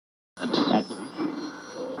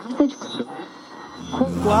message.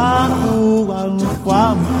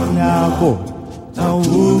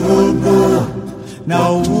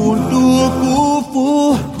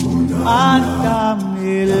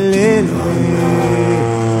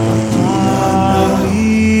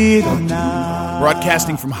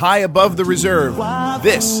 Broadcasting from high above the reserve,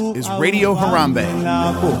 this is Radio Harambe.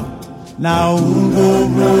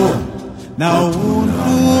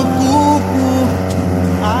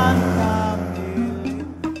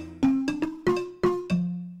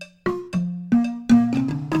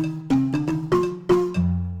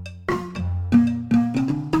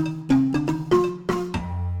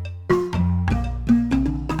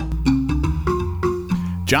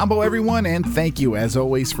 Jumbo, everyone, and thank you, as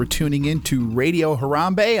always, for tuning in to Radio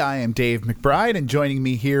Harambe. I am Dave McBride, and joining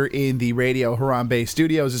me here in the Radio Harambe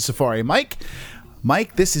studios is Safari Mike.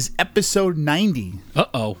 Mike, this is episode 90.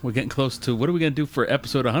 Uh-oh, we're getting close to, what are we going to do for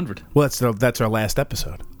episode 100? Well, that's our last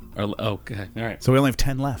episode. Okay, all right. So we only have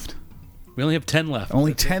 10 left. We only have 10 left.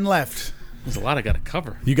 Only 10 left. There's a lot I got to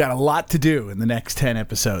cover. You got a lot to do in the next 10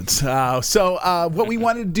 episodes. So what we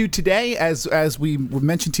wanted to do today, as we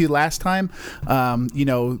mentioned to you last time,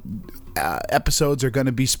 episodes are going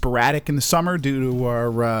to be sporadic in the summer due to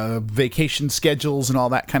our vacation schedules and all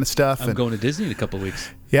that kind of stuff. I'm going to Disney in a couple of weeks.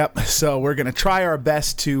 Yep. So we're going to try our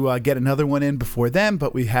best to get another one in before then,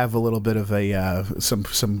 but we have a little bit of some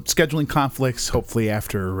scheduling conflicts. Hopefully,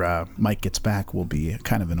 after Mike gets back, we'll be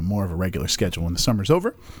kind of in a more of a regular schedule when the summer's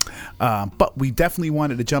over. But we definitely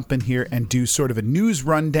wanted to jump in here and do sort of a news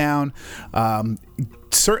rundown.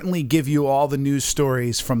 Certainly give you all the news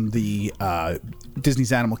stories from the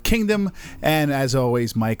Disney's Animal Kingdom, and as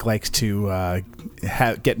always, Mike likes to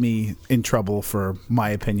get me in trouble for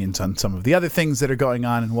my opinions on some of the other things that are going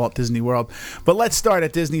on in Walt Disney World. But let's start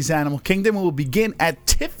at Disney's Animal Kingdom. We'll begin at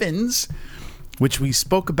Tiffin's, which we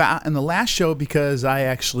spoke about in the last show because I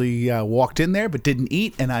actually walked in there but didn't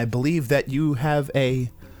eat, and I believe that you have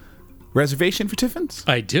a reservation for Tiffin's?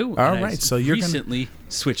 I do. All right, so you're recently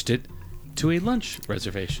switched it to a lunch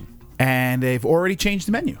reservation. And they've already changed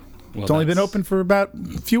the menu. Well, it's only been open for about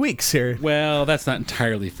a few weeks here. Well, that's not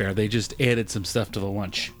entirely fair. They just added some stuff to the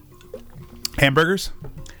lunch. Hamburgers?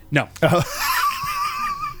 No.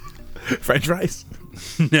 French fries?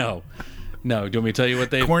 No. Do you want me to tell you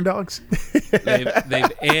what they've... Corn dogs?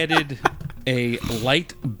 they've added a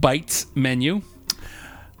light bites menu.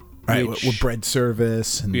 Right, with bread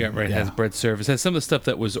service. And, It has bread service. It has some of the stuff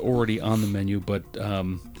that was already on the menu, but...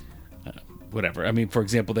 whatever. I mean, for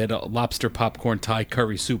example, they had a lobster popcorn Thai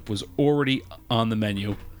curry soup was already on the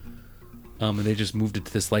menu, and they just moved it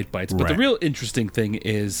to this light bites. But the real interesting thing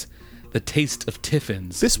is the Taste of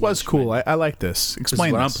Tiffin's. This was cool. I like this.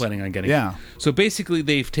 Explain this. Is what this. I'm planning on getting. Yeah. So basically,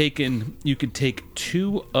 you could take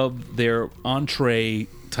two of their entree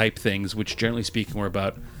type things, which generally speaking were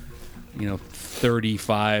about,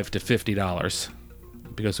 $35 to $50,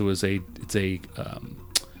 because it's a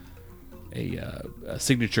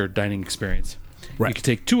signature dining experience. Right. You can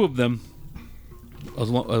take two of them,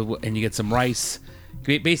 and you get some rice.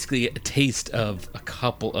 Basically, a taste of a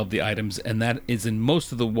couple of the items, and that is in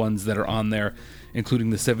most of the ones that are on there, including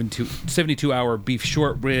the 72-hour beef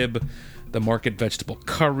short rib, the market vegetable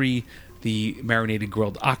curry, the marinated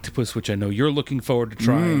grilled octopus, which I know you're looking forward to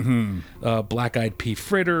trying, black-eyed pea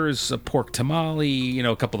fritters, a pork tamale,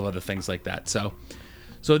 a couple of other things like that. So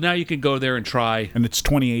now you can go there and try. And it's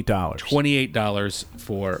 $28. $28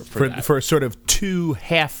 for that. For sort of two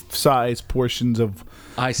half-size portions of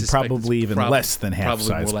I suspect probably even less than half-size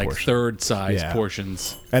portions. Probably more like third-size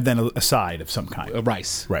portions. And then a side of some kind. A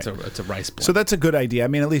rice. Right. It's a rice blend. So that's a good idea. I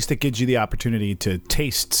mean, at least it gives you the opportunity to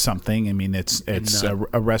taste something. I mean, it's a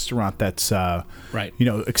restaurant that's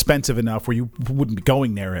expensive enough where you wouldn't be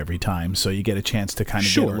going there every time. So you get a chance to kind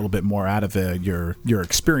of get a little bit more out of your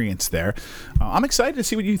experience there. I'm excited to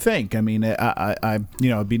see what you think. I mean,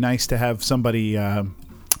 it'd be nice to have somebody,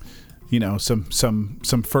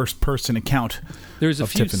 some first person account. There's a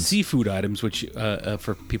few Tiffin's seafood items, which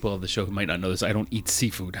for people of the show who might not know this, I don't eat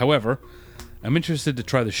seafood. However, I'm interested to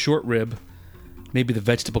try the short rib, maybe the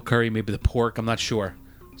vegetable curry, maybe the pork. I'm not sure.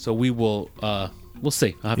 So we'll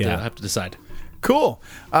see. I'll have to decide. Cool.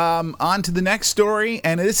 On to the next story,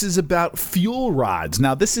 and this is about fuel rods.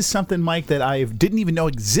 Now, this is something, Mike, that I didn't even know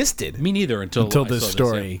existed. Me neither until this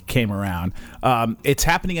story came around. It's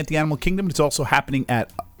happening at the Animal Kingdom. It's also happening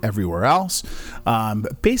at everywhere else.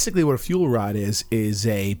 Basically, what a fuel rod is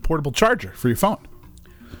a portable charger for your phone.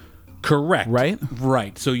 Correct.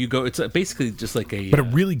 Right. So you go. It's basically just like but a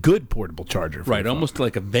really good portable charger. For right, almost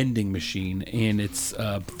like a vending machine, and it's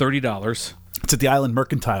 $30. It's at the Island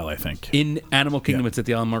Mercantile, I think. In Animal Kingdom, it's at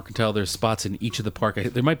the Island Mercantile. There's spots in each of the park.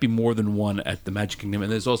 There might be more than one at the Magic Kingdom,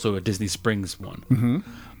 and there's also a Disney Springs one.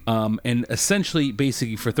 Mm-hmm. And essentially,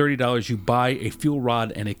 basically, for $30, you buy a fuel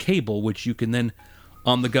rod and a cable, which you can then,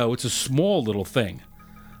 on the go, it's a small little thing,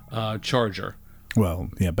 charger. Well,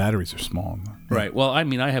 yeah, batteries are small. Right. Well, I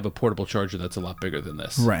mean, I have a portable charger that's a lot bigger than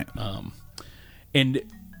this. Right. And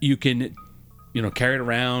you can, carry it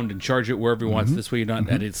around and charge it wherever you want. So this way, you're not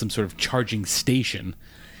at some sort of charging station.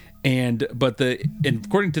 And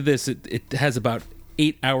according to this, it has about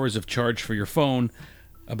 8 hours of charge for your phone,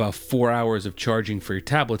 about 4 hours of charging for your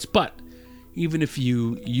tablets. But even if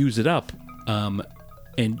you use it up,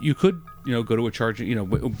 and you could, go to a charger,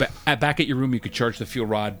 back at your room, you could charge the fuel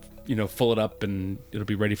rod, fill it up, and it'll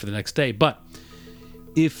be ready for the next day. But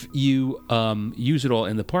if you use it all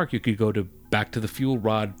in the park, you could go back to the fuel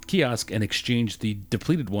rod kiosk and exchange the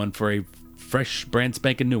depleted one for a fresh, brand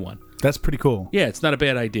spanking new one. That's pretty cool. Yeah, it's not a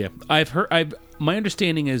bad idea. My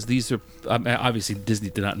understanding is these are obviously Disney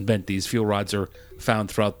did not invent these. Fuel rods are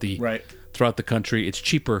found throughout the country. It's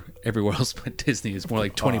cheaper everywhere else but Disney. It's more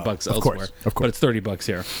like $20 elsewhere. Of course. But it's $30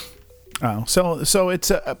 here. Oh, so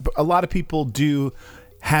it's a lot of people do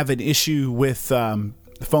have an issue with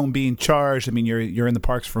the phone being charged. I mean, you're in the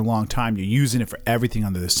parks for a long time. You're using it for everything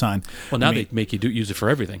under the sun. Well, now they make you use it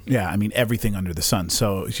for everything. Yeah, I mean everything under the sun.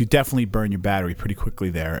 So you definitely burn your battery pretty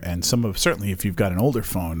quickly there. And certainly if you've got an older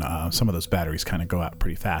phone, some of those batteries kind of go out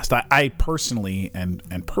pretty fast. I personally and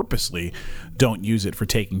purposely don't use it for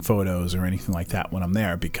taking photos or anything like that when I'm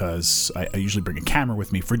there, because I usually bring a camera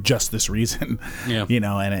with me for just this reason. Yeah.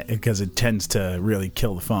 And because it tends to really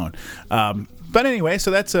kill the phone. But anyway,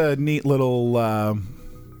 so that's a neat little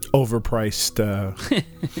overpriced option.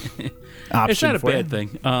 It's not a bad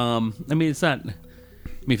thing. I mean, it's not.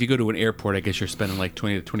 I mean, if you go to an airport, I guess you're spending like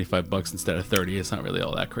 $20 to $25 instead of $30. It's not really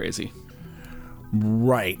all that crazy,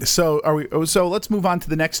 right? So are we? So let's move on to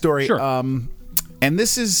the next story. Sure. And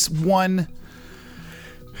this is one.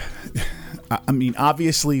 I mean,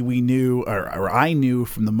 obviously we knew, or I knew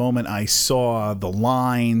from the moment I saw the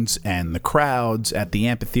lines and the crowds at the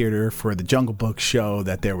amphitheater for the Jungle Book show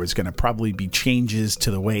that there was going to probably be changes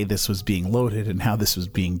to the way this was being loaded and how this was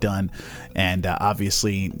being done. And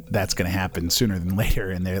obviously that's going to happen sooner than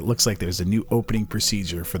later. And it looks like there's a new opening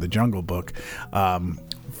procedure for the Jungle Book.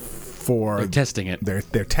 They're testing it.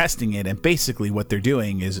 They're testing it. And basically what they're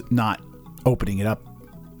doing is not opening it up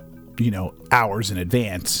hours in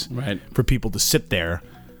advance, right, for people to sit there.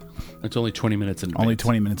 It's only 20 minutes in advance. Only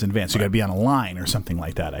 20 minutes in advance. So you got to be on a line or something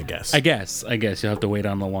like that, I guess. I guess you'll have to wait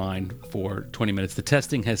on the line for 20 minutes. The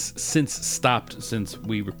testing has since stopped since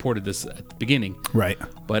we reported this at the beginning. Right.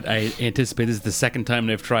 But I anticipate this is the second time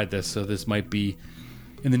they've tried this, so this might be,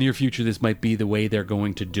 in the near future, this might be the way they're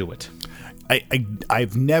going to do it.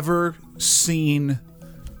 I've never seen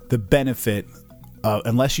the benefit,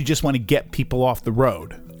 unless you just want to get people off the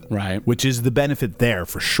road. Right. Which is the benefit there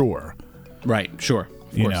for sure. Right, sure.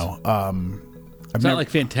 It's not like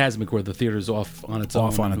Fantasmic where the theater's off on its own.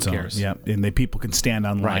 Off on its own, yeah. And people can stand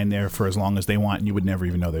on line there for as long as they want, and you would never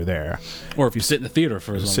even know they're there. Or if you sit in the theater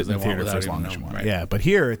for as long as they want without even knowing. Right. Yeah, but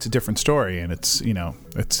here it's a different story, and it's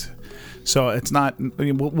so it's not. I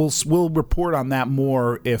mean, we'll report on that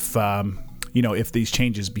more if if these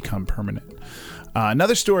changes become permanent.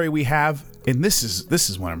 Another story we have, and this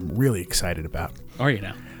is what I'm really excited about. Are you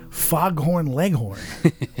now? Foghorn Leghorn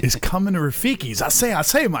is coming to Rafiki's. I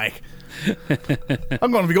say, Mike.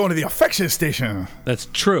 I'm going to be going to the affection station. That's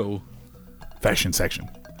true. Fashion section.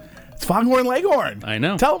 It's Foghorn Leghorn. I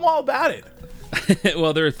know. Tell them all about it.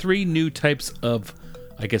 Well, there are 3 new types of,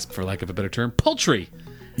 I guess for lack of a better term, poultry.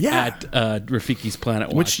 Yeah. At Rafiki's Planet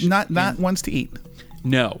Watch. Which not ones to eat.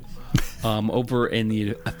 No. Over in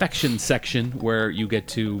the affection section, where you get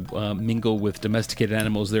to mingle with domesticated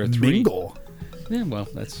animals, there are 3. Mingle? Yeah, well,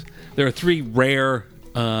 there are 3 rare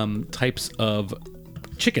types of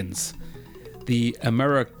chickens. The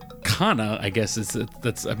Americana, I guess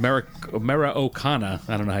that's Americana.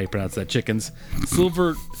 I don't know how you pronounce that. Chickens,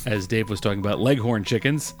 silver, as Dave was talking about, leghorn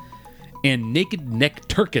chickens, and naked neck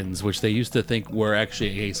turkins, which they used to think were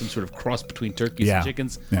actually some sort of cross between turkeys and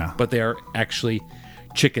chickens. Yeah. But they are actually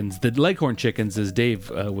chickens. The leghorn chickens, as Dave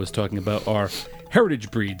was talking about, are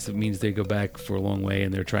heritage breeds. It means they go back for a long way,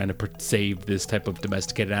 and they're trying to save this type of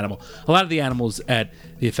domesticated animal. A lot of the animals at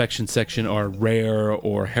the affection section are rare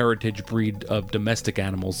or heritage breed of domestic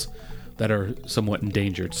animals that are somewhat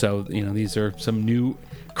endangered. So, these are some new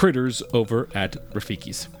critters over at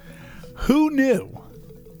Rafiki's. Who knew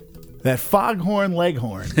that Foghorn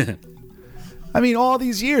Leghorn I mean, all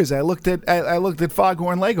these years I looked at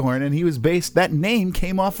Foghorn Leghorn, and he was based. That name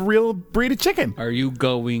came off a real breed of chicken. Are you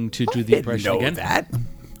going to do the impression again? That.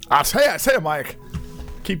 I say, Mike.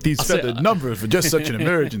 Keep these feathered numbers for just such an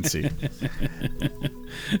emergency.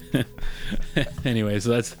 Anyway,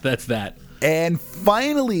 so that's that. And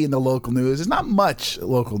finally, in the local news, there's not much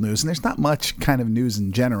local news, and there's not much kind of news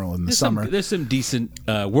in general in the summer. There's some decent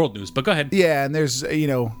world news, but go ahead. Yeah, and there's,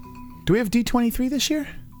 do we have D23 this year?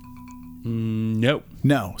 Nope.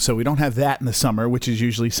 No, so we don't have that in the summer, which is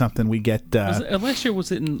usually something we get. Last year,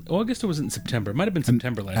 was it in August or was it in September? It might have been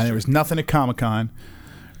September last year. And there was nothing at Comic-Con,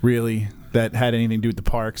 really, that had anything to do with the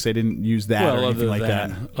parks. They didn't use that or anything like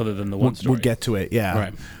that. Other than the one story. We'll get to it,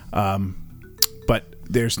 yeah. Right. But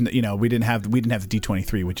there's, we didn't have the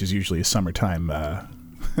D23, which is usually a summertime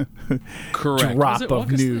Correct. drop of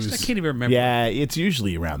August? news. I can't even remember. Yeah, it's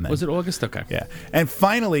usually around then. Was it August? Okay. Yeah. And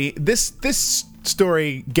finally, this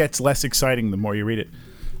story gets less exciting the more you read it,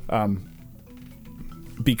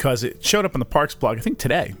 because it showed up on the Parks blog, I think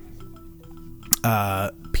today.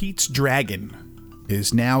 Pete's Dragon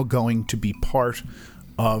is now going to be part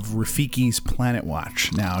of Rafiki's Planet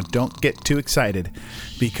Watch. Now, don't get too excited,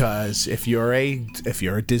 because if you're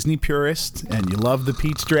a Disney purist and you love the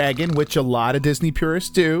Pete's Dragon, which a lot of Disney purists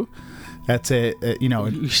do, that's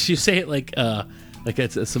You say it like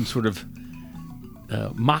it's some sort of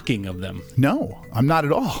mocking of them. No, I'm not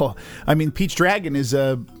at all. I mean, Pete's Dragon is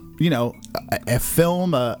a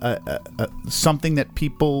film, something that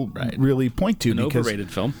people really point to. An overrated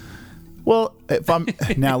film. Well, if I'm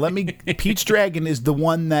now, Pete's Dragon is the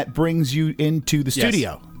one that brings you into the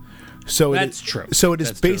studio. So that's true. So it is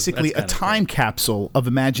That's basically true. a time capsule of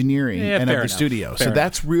Imagineering and of the studio. So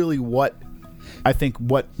that's really what I think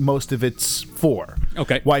what most of it's for.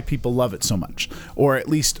 Okay. Why people love it so much, or at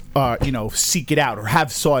least seek it out or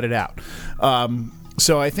have sought it out.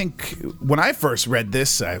 So I think when I first read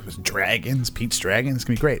this, I was Pete's Dragon. It's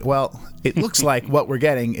gonna be great. Well, it looks like what we're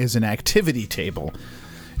getting is an activity table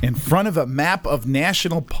in front of a map of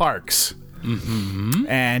national parks. Mm-hmm.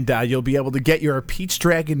 And you'll be able to get your Pete's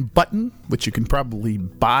Dragon button, which you can probably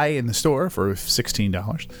buy in the store for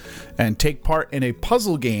 $16, and take part in a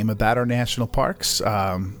puzzle game about our national parks.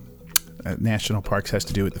 National parks has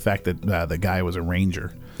to do with the fact that the guy was a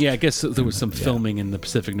ranger. Yeah, I guess there was some filming in the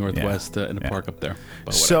Pacific Northwest in a park up there.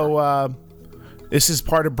 But so this is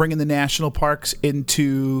part of bringing the national parks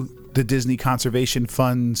into the Disney Conservation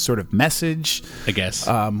Fund sort of message, I guess,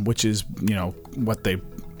 which is what they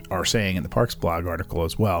are saying in the Parks blog article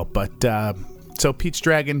as well. But so Pete's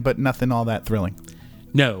Dragon, but nothing all that thrilling.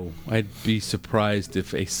 No, I'd be surprised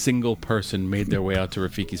if a single person made their way out to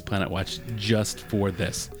Rafiki's Planet Watch just for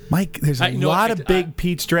this. Mike, there's a lot of big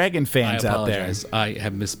Pete's Dragon fans out there. I apologize. I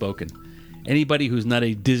have misspoken. Anybody who's not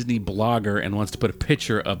a Disney blogger and wants to put a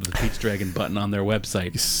picture of the Pete's Dragon button on their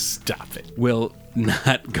website, stop it, will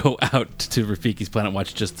not go out to Rafiki's Planet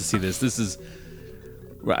Watch just to see this. This is,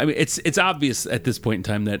 I mean, it's obvious at this point in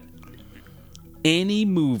time that any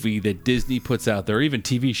movie that Disney puts out there, or even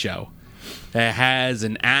TV show, that has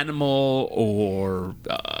an animal or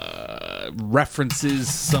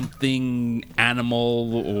references something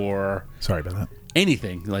animal or sorry about that.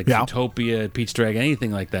 Anything like Zootopia, Pete's Dragon,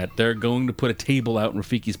 anything like that, they're going to put a table out in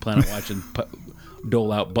Rafiki's Planet Watch and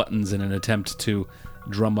dole out buttons in an attempt to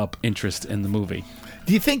drum up interest in the movie.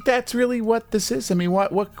 Do you think that's really what this is? I mean, why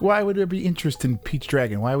would there be interest in Pete's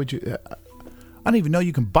Dragon? Why would you? I don't even know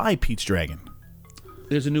you can buy Pete's Dragon.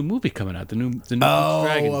 There's a new movie coming out. The new Pete's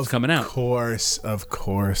Dragon is coming out. Of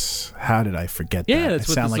course. How did I forget that? Yeah, that's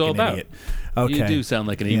what this is all about. Idiot. Okay. You do sound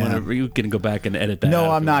like an idiot. You can go back and edit that.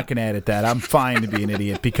 No, I'm not going to edit that. I'm fine to be an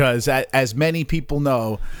idiot because, as many people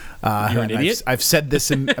know, you're an idiot? I've said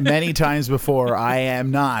this many times before. I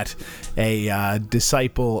am not a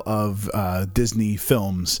disciple of Disney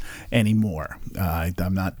films anymore.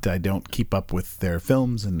 I'm not. I don't keep up with their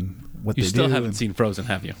films and what they do. You still haven't seen Frozen,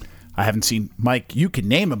 have you? I haven't seen. Mike, you can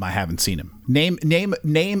name them. I haven't seen them.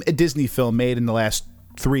 Name a Disney film made in the last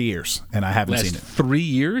 3 years, and I haven't seen it. 3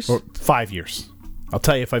 years? Or 5 years. I'll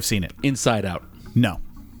tell you if I've seen it. Inside Out. No.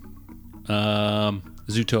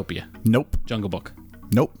 Zootopia. Nope. Jungle Book.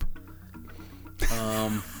 Nope.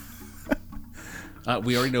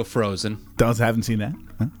 We already know Frozen. Haven't seen that.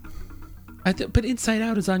 Huh? But Inside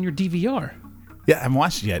Out is on your DVR. Yeah, I haven't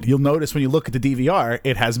watched it yet. You'll notice when you look at the DVR,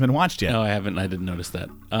 it hasn't been watched yet. No, I haven't. I didn't notice that.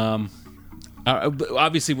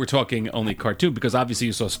 Obviously, we're talking only cartoon because obviously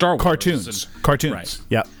you saw Star Wars. Cartoons. Right.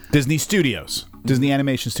 Yep. Disney Studios. Disney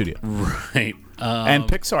Animation Studio. Right. And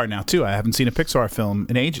Pixar now, too. I haven't seen a Pixar film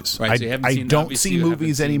in ages. Right, so I don't see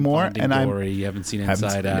movies anymore. Finding Dory, you haven't seen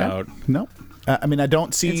Inside Out. Nope. I mean, I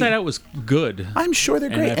don't see. Inside Out was good. I'm sure they're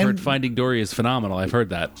And great. I've heard Finding Dory is phenomenal. I've heard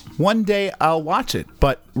that. One day I'll watch it,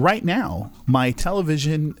 but right now my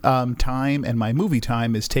television time and my movie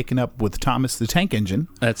time is taken up with Thomas the Tank Engine,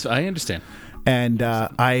 I understand. and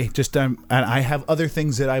and I have other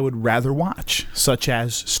things that I would rather watch, such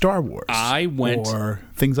as Star Wars. or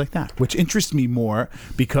things like that, which interest me more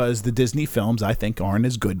because the Disney films I think aren't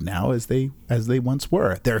as good now as they once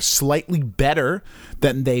were. They're slightly better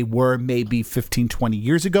than they were maybe 15, 20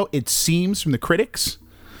 years ago. It seems from the critics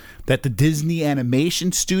that the Disney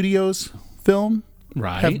Animation Studios film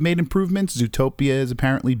have made improvements. Zootopia is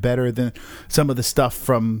apparently better than some of the stuff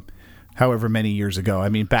from however many years ago. I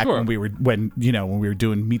mean, back when we were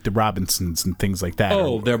doing Meet the Robinsons and things like that.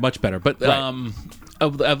 Oh, they're much better. But Right.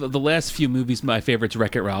 of the last few movies, my favorite's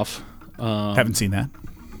Wreck-It Ralph. Haven't seen that.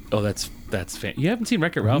 Oh, that's you haven't seen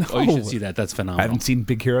Wreck-It Ralph? No. Oh, you should see that. That's phenomenal. I haven't seen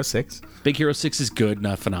Big Hero 6. Big Hero 6 is good,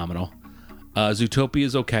 not phenomenal. Zootopia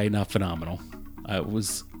is okay, not phenomenal. It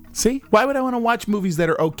was See? Why would I want to watch movies that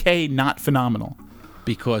are okay, not phenomenal?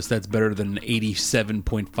 because that's better than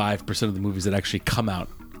 87.5% of the movies that actually come out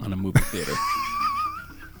on a movie theater.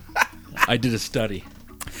 I did a study.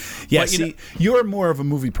 Yeah, But, see, you're more of a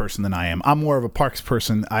movie person than I am. I'm more of a parks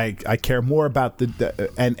person. I care more about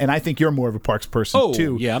and I think you're more of a parks person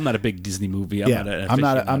too. Yeah, I'm not a big Disney movie. I'm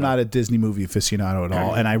not a Disney movie aficionado at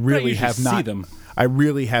all, and I really have see not. them. I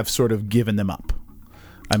really have sort of given them up.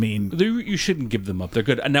 I mean, You shouldn't give them up. They're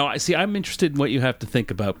good. Now, I'm interested in what you have to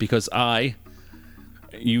think about because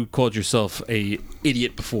you called yourself a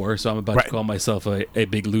idiot before, so I'm about Right. to call myself a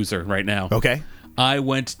big loser right now. okay, I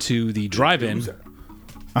went to the drive-in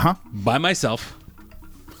by myself,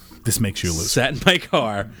 this makes you a loser. sat in my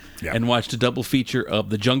car, Yeah. and watched a double feature of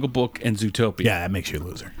The Jungle Book and Zootopia. Yeah, that makes you a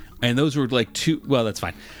loser. And those were like two. Well, that's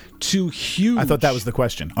fine. Two huge. I thought that was the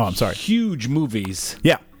question. Oh, I'm sorry. Huge movies.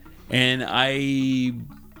 Yeah, And I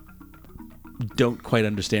don't quite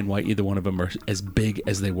understand why either one of them are as big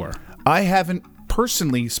as they were. I haven't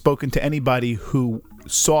personally spoken to anybody who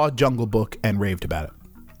saw Jungle Book and raved about it.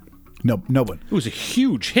 No one. It was a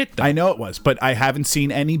huge hit, though. I know it was, but I haven't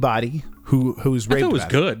seen anybody who's I raved thought it was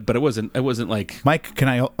about good, but it wasn't like. Mike,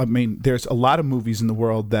 I mean, there's a lot of movies in the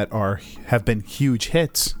world that have been huge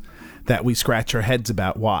hits that we scratch our heads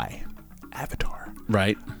about. Why? Avatar.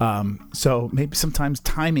 Right. So maybe sometimes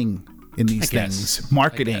timing in these guess. things,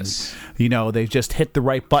 marketing, I guess. they just hit the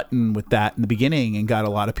right button with that in the beginning and got a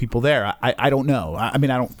lot of people there. I don't know. I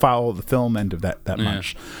mean, I don't follow the film end of that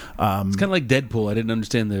much. It's kind of like Deadpool. I didn't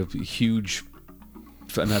understand the huge.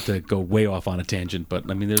 Not to go way off on a tangent,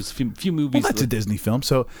 but I mean, there's a few movies. Well, that's a Disney film,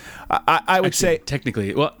 so I would actually, say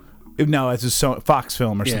technically, well, no, it's a Fox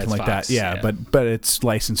film or Yeah, something it's like Fox, that. Yeah, yeah. but it's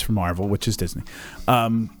licensed from Marvel, which is Disney.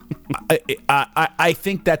 I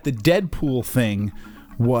think that the Deadpool thing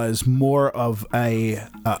was more of a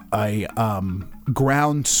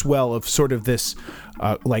groundswell of sort of this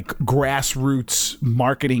like grassroots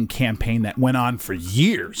marketing campaign that went on for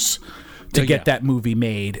years to get that movie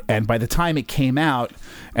made. And by the time it came out,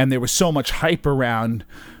 and there was so much hype around,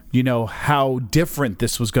 how different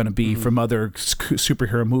this was going to be from other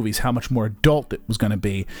superhero movies, how much more adult it was going to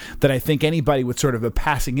be, that I think anybody with sort of a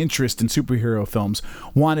passing interest in superhero films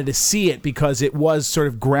wanted to see it because it was sort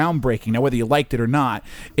of groundbreaking. Now, whether you liked it or not,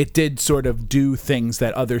 it did sort of do things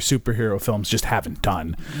that other superhero films just haven't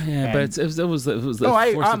done. yeah, but it was forced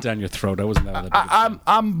it down your throat. I wasn't that.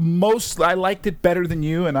 I liked it better than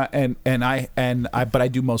you, but I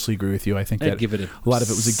do mostly agree with you. I think I'd that give it a lot of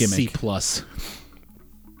it was a gimmick. C+.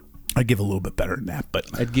 I'd give a little bit better than that, but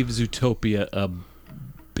I'd give Zootopia a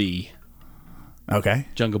B. okay.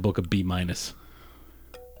 Jungle Book a B minus.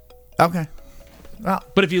 Okay. Well,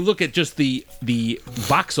 But if you look at just the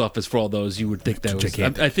box office for all those, you would think that was.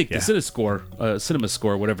 Gigantic, I think yeah. the Cinema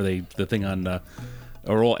Score, whatever the thing on,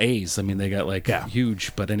 are all A's. I mean, they got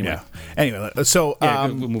huge. But anyway, yeah. Anyway, so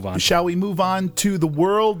we'll move on. Shall we move on to the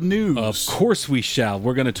world news? Of course we shall.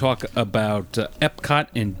 We're going to talk about Epcot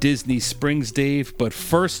and Disney Springs, Dave. But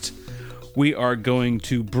first, we are going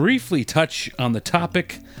to briefly touch on the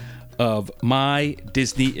topic of my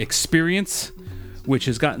Disney experience, which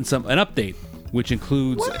has gotten an update, which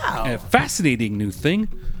includes a fascinating new thing,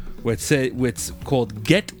 what's called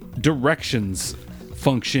Get Directions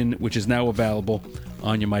function, which is now available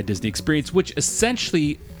on your My Disney Experience, which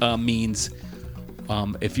essentially means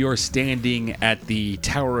if you're standing at the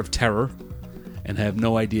Tower of Terror and have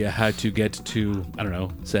no idea how to get to, I don't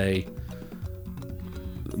know, say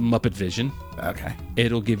Muppet Vision, Okay.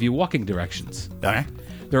 it'll give you walking directions. Okay.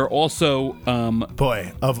 There are also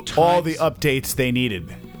Boy, of all the updates they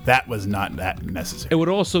needed, That was not that necessary. It would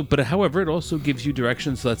also, but however, it also gives you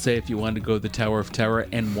directions. Let's say if you wanted to go to the Tower of Terror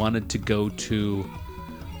and wanted to go to,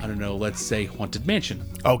 I don't know, let's say Haunted Mansion.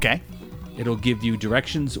 Okay. It'll give you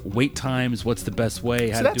directions, wait times, what's the best way,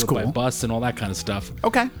 how to that's do it by cool. bus, and all that kind of stuff.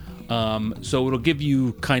 Okay. So it'll give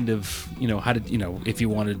you kind of, how to, if you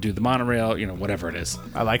want to do the monorail, whatever it is.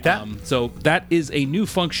 I like that. So that is a new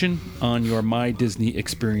function on your My Disney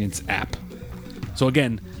Experience app. So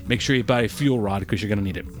again, make sure you buy a fuel rod because you're going to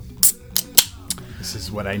need it. This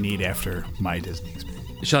is what I need after my Disney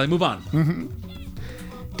experience. Shall I move on? Mm-hmm.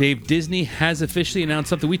 Dave, Disney has officially announced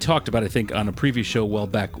something we talked about, I think, on a previous show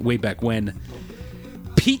way back when.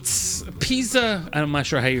 Pizza. I'm not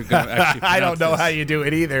sure how you're going to actually I don't know this. how you do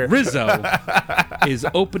it either. Rizzo is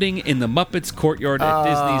opening in the Muppets courtyard at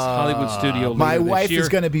Disney's Hollywood studio. My later this wife year. is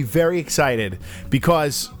going to be very excited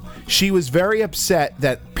because she was very upset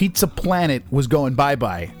that Pizza Planet was going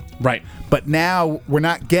bye-bye. Right. But now we're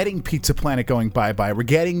not getting Pizza Planet going bye-bye. We're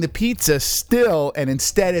getting the pizza still, and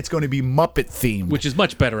instead it's going to be Muppet themed. Which is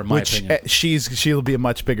much better in my opinion. She'll be a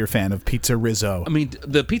much bigger fan of Pizza Rizzo. I mean,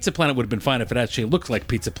 the Pizza Planet would have been fine if it actually looked like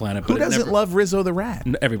Pizza Planet. Who But doesn't love Rizzo the Rat?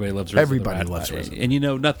 Everybody loves Rizzo. Everybody the Rat. loves Rizzo.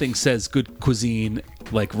 And nothing says good cuisine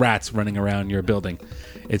like rats running around your building.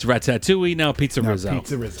 It's Ratatouille, now Pizza Rizzo.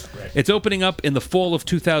 Pizza Rizzo, right. It's opening up in the fall of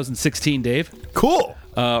 2016, Dave. Cool.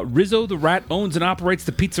 Rizzo the Rat owns and operates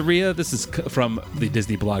the pizzeria. This is from the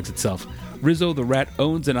Disney blogs itself. Rizzo the Rat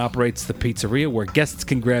owns and operates the pizzeria where guests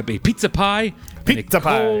can grab a pizza pie and a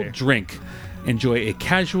cold drink. Enjoy a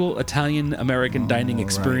casual Italian-American dining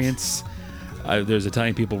experience. There's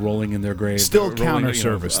Italian people rolling in their graves. Still counter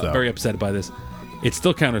service, though. Very upset by this. It's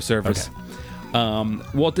still counter service. Okay.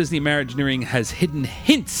 Walt Disney Imagineering has hid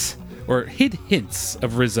hints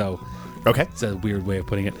of Rizzo. Okay. It's a weird way of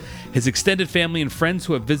putting it. His extended family and friends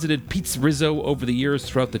who have visited Pizza Rizzo over the years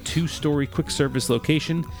throughout the 2-story quick service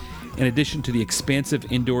location. In addition to the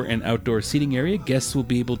expansive indoor and outdoor seating area, guests will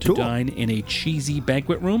be able to dine in a cheesy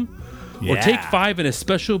banquet room or take 5 in a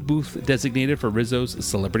special booth designated for Rizzo's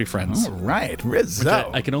celebrity friends. All right,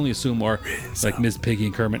 Rizzo. I can only assume are like Ms. Piggy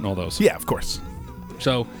and Kermit and all those. Yeah, of course.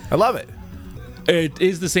 So I love it. it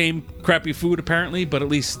is the same crappy food apparently, but at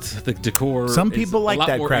least the decor. Some is people a like lot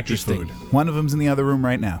that more crappy interesting. food. One of them's in the other room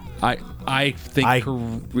right now. I think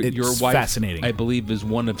it's your wife, fascinating. I believe, is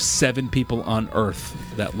one of 7 people on Earth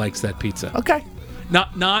that likes that pizza. Okay.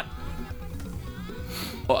 Not.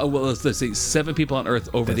 Well, let's say 7 people on Earth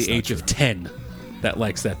over That's the not age of 10 that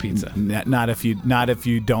likes that pizza. Not if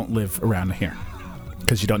you don't live around here,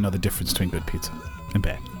 because you don't know the difference between good pizza and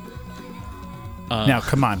bad. Now,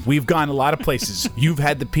 come on. We've gone a lot of places. You've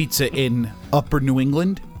had the pizza in Upper New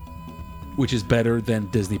England, Which is better than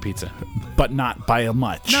Disney pizza. but not by a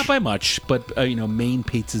much. Not by much, but Maine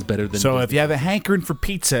pizza is better than. So Disney. if you have a hankering for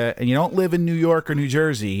pizza and you don't live in New York or New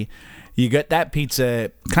Jersey, you get that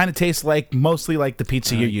pizza. Kind of tastes mostly like the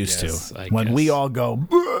pizza you're used to. When we all go,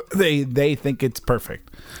 they think it's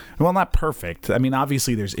perfect. Well, not perfect. I mean,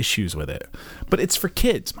 obviously there's issues with it, but it's for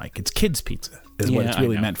kids, Mike. It's kids pizza is what it's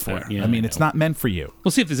really meant for. Yeah, I mean, it's not meant for you.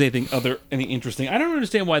 We'll see if there's any interesting. I don't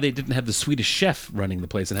understand why they didn't have the Swedish chef running the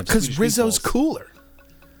place and have Because Swedish Rizzo's meatballs. cooler.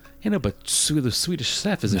 But the Swedish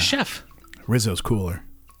chef is a chef. Rizzo's cooler.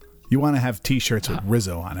 You want to have T-shirts with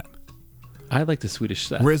Rizzo on it. I like the Swedish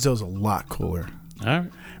chef. Rizzo's a lot cooler. All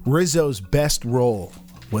right. Rizzo's best role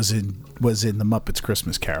was in the Muppets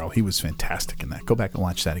Christmas Carol. He was fantastic in that. Go back and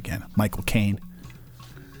watch that again. Michael Caine.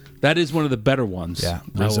 That is one of the better ones. Yeah,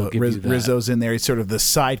 I will give you that. Rizzo's in there. He's sort of the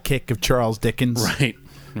sidekick of Charles Dickens,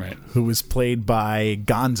 Right. who was played by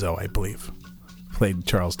Gonzo, I believe. Played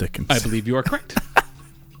Charles Dickens. I believe you are correct. I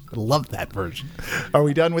love that version. Are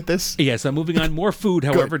we done with this? Yes, I'm moving on. More food,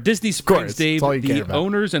 however. Disney Springs, course. Dave, That's all you care the about.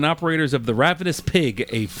 owners and operators of the Ravenous Pig,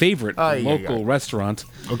 a favorite local restaurant,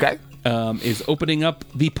 Okay. is opening up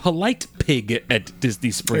the Polite Pig at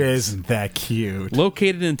Disney Springs. Isn't that cute?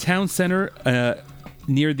 Located in town center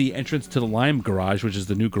near the entrance to the Lime Garage, which is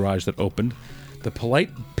the new garage that opened. The Polite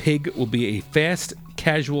Pig will be a fast,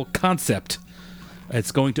 casual concept.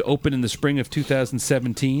 It's going to open in the spring of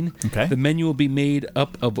 2017. Okay. The menu will be made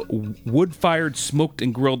up of wood-fired smoked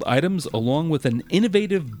and grilled items, along with an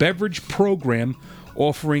innovative beverage program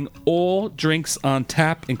offering all drinks on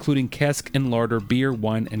tap, including cask and larder, beer,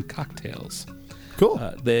 wine, and cocktails. Cool.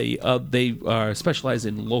 They specialize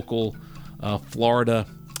in local Florida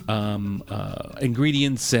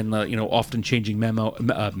ingredients and often changing menu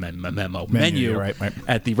right.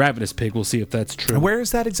 at the Ravenous Pig. We'll see if that's true. Where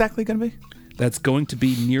is that exactly going to be? That's going to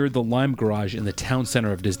be near the Lime Garage in the town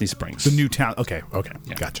center of Disney Springs. The new town. Okay.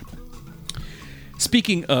 Gotcha.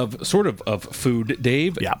 Speaking of sort of food,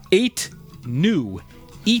 Dave, 8 new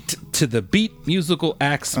Eat to the Beat musical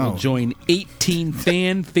acts will join 18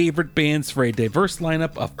 fan favorite bands for a diverse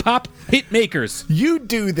lineup of pop hit makers. You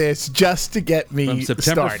do this just to get me From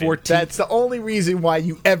September started. 14th That's the only reason why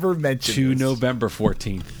you ever mention to this. November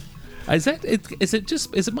 14th. Is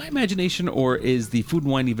it my imagination, or is the Food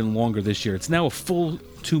and Wine even longer this year? It's now a full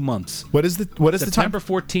 2 months. What is the September time?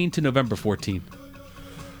 14 to November 14.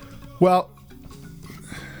 Well,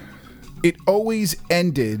 it always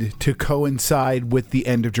ended to coincide with the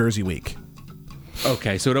end of Jersey Week.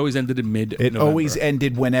 Okay, so it always ended in mid-November. It always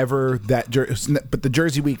ended whenever that, but the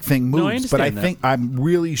Jersey Week thing moves. No, I but I understand that. think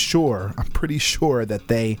I'm pretty sure that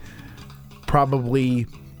they probably,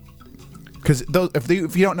 because if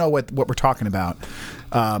you don't know what we're talking about,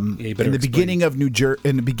 in the beginning of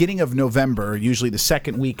in the beginning of November, usually the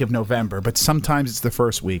second week of November, but sometimes it's the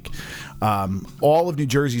first week. All of New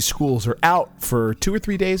Jersey schools are out for 2 or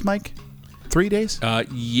 3 days. Mike, 3 days?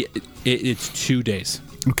 Yeah, it's 2 days.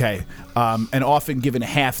 Okay, and often given a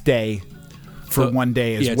half day for one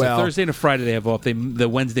day as yeah, well. It's a Thursday and a Friday they have off. The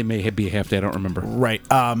Wednesday may be a half day. I don't remember. Right,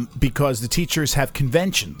 because the teachers have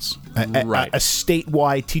conventions. Right. A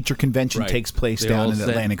statewide teacher convention Right. takes place They down all in say-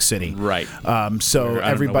 Atlantic City. Right. So I don't know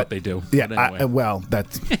everybody, what they do, Yeah. but anyway. Well,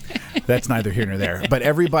 that's neither here nor there. But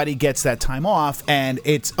everybody gets that time off, and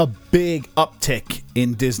it's a big uptick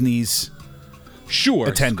in Disney's. Sure,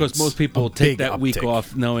 Attendance. because most people A take big that week uptick.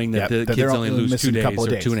 off knowing that Yep, the that kids they're only lose 2 missing a days couple or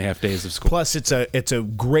of days. 2.5 days of school. Plus, it's a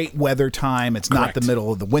great weather time. It's not Correct. the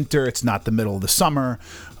middle of the winter. It's not the middle of the summer.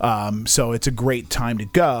 So it's a great time to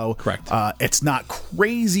go. Correct. It's not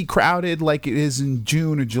crazy crowded like it is in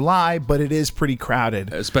June or July, but it is pretty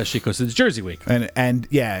crowded. Especially because it's Jersey Week. And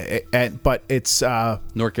yeah, but it's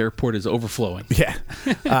Newark Airport is overflowing. yeah.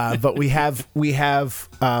 But we have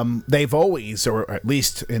they've always, or at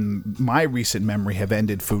least in my recent memory, have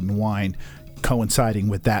ended Food and Wine coinciding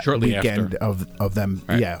with that Shortly weekend after. of them.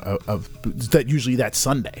 Right. Yeah, of that, usually that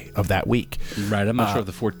Sunday of that week. Right, I'm not sure if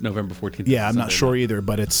the November 14th. Yeah, is I'm not Sunday, sure either,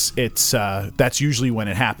 but it's that's usually when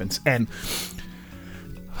it happens, and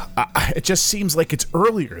it just seems like it's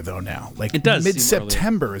earlier though now. Like It does seem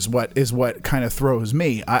mid-September is what kind of throws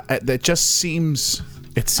me. That just seems.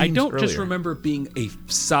 It seems I don't earlier. just remember it being a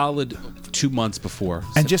solid 2 months before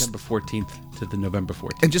And just- September 14th to the November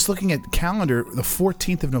 14th. And just looking at the calendar, the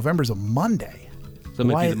 14th of November is a Monday. So it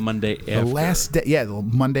might be the Monday after. The last day, yeah, the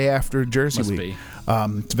Monday after Jersey Must Week. be.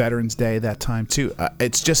 It's Veterans Day that time too.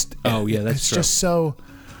 It's just. Oh, yeah, that's it's true. just so.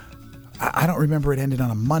 I don't remember it ended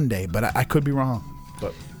on a Monday, but I could be wrong.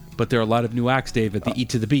 But there are a lot of new acts, Dave, at the Eat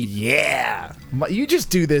to the Beat. Yeah, you just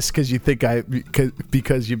do this because you think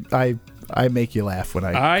because I make you laugh when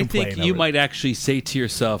I. I complain think over you it. might actually say to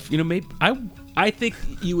yourself, maybe I think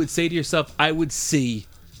you would say to yourself, I would see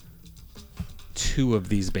 2 of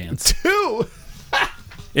these bands. 2.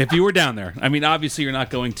 If you were down there. I mean, obviously you're not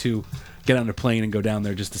going to get on a plane and go down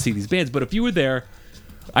there just to see these bands, but if you were there,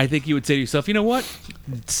 I think you would say to yourself, you know what?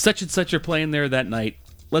 Such and such are playing there that night.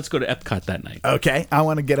 Let's go to Epcot that night. Okay, I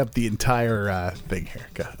want to get up the entire thing here.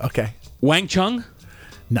 Go. Okay. Wang Chung?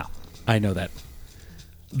 No. I know that.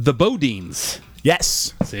 The Bodines.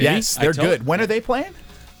 Yes. See? Yes, I they're told- good. When are they playing?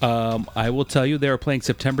 I will tell you, they are playing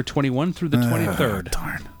September 21 through the 23rd.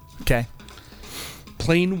 Darn. Okay.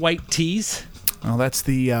 Plain White Tees. Well, that's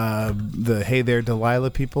the Hey There Delilah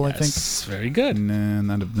people, I think. Yes, very good. Nah,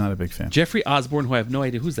 not a big fan. Jeffrey Osborne, who I have no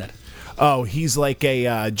idea who's that. Oh, he's like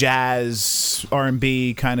a jazz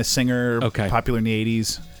R&B kind of singer, Okay. popular in the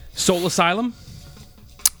 80s. Soul Asylum.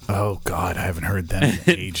 Oh God, I haven't heard them in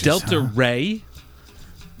ages. Delta huh? Ray.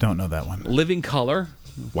 Don't know that one. Living Color.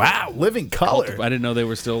 Wow, Living Color. I didn't know they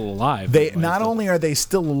were still alive. They not only are they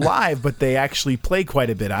still alive, but they actually play quite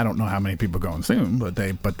a bit. I don't know how many people go and see them, but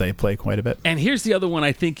they play quite a bit. And here's the other one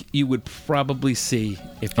I think you would probably see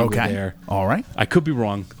if you were there. All right. I could be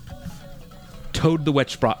wrong. Toad the Wet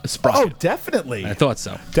Sprocket. Oh, definitely. I thought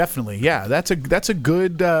so. Definitely. Yeah, that's a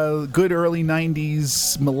good good early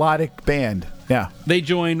 90s melodic band. Yeah. They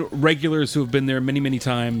join regulars who have been there many, many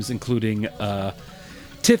times, including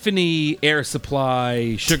Tiffany, Air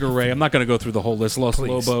Supply, Sugar Ray. I'm not going to go through the whole list. Los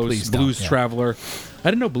Please Lobos, don't, Blues yeah. Traveler. I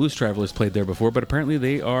didn't know Blues Travelers played there before, but apparently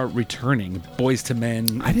they are returning. Boys to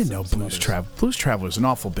Men. I didn't know Blues Traveler is an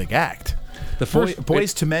awful big act. The first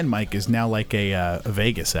Boys to Men, Mike, is now like a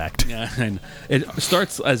Vegas act. Yeah, and it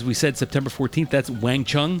starts, as we said, September 14th. That's Wang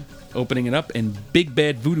Chung opening it up, and Big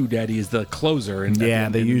Bad Voodoo Daddy is the closer. And Yeah,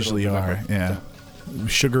 they usually are. Yeah.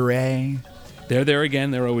 Sugar Ray. They're there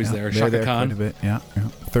again. They're always there. They're Shaka there Khan, quite a bit. Yeah.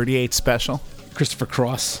 38 special. Christopher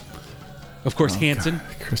Cross, of course, Hanson.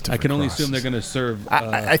 God, Christopher I can only Cross assume they're is- going to serve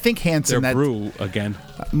I think Hanson. their brew again.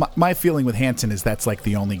 My feeling with Hanson is that's like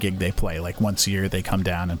the only gig they play. Like once a year, they come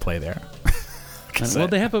down and play there. Well,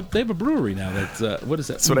 they have a brewery now. That's what is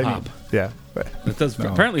that? That's what I mean. Hop. Yeah. It does Oh,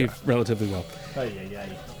 apparently relatively well.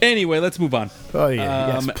 Anyway, let's move on. Oh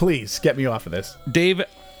yeah. Yes, please get me off of this. Dave,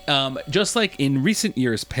 just like in recent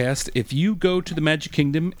years past, if you go to the Magic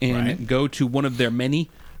Kingdom and go to one of their many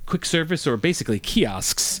quick service or basically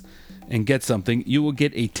kiosks and get something, you will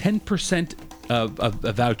get a 10%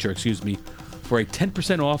 a voucher, for a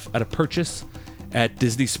 10% off at a purchase at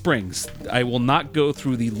Disney Springs. I will not go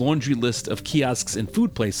through the laundry list of kiosks and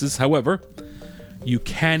food places. However, you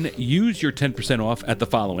can use your 10% off at the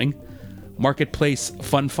following: Marketplace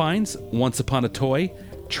Fun Finds, Once Upon a Toy,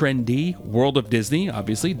 Trendy, World of Disney,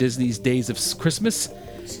 obviously, Disney's Days of Christmas,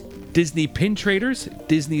 Disney Pin Traders,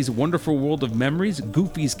 Disney's Wonderful World of Memories,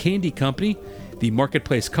 Goofy's Candy Company, the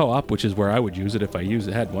Marketplace Co-op, which is where I would use it if I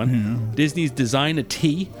had one, Disney's Design a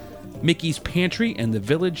Tea, Mickey's Pantry, and the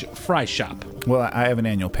Village Fry Shop. Well, I have an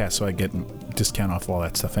annual pass, so I get discount off all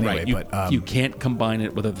that stuff anyway. Right. But you can't combine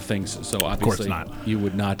it with other things, so obviously not. you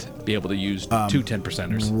would not be able to use two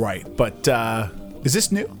 10%ers. right. But is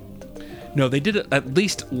this new? No, they did it at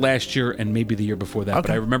least last year and maybe the year before that, but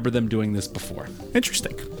Okay. I remember them doing this before.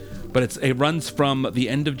 Interesting. But it runs from the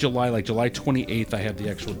end of July, like July 28th. I have the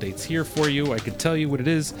actual dates here for you. I can tell you what it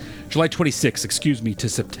is. July 26th, to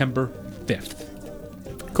September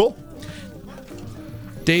 5th. Cool.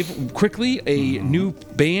 Dave, quickly, a new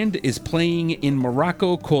band is playing in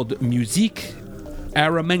Morocco called Musique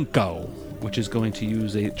Aramenco, which is going to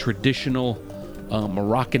use a traditional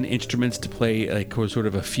Moroccan instruments to play sort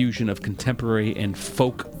of a fusion of contemporary and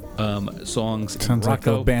folk songs in Sounds like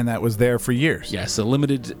Morocco. a band that was there for years. Yes, a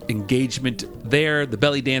limited engagement there. The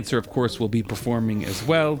Belly Dancer, of course, will be performing as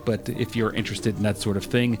well, but if you're interested in that sort of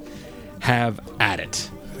thing, have at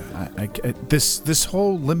it. This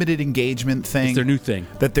whole limited engagement thing, It's their new thing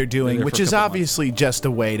that they're doing, there which for a is couple obviously just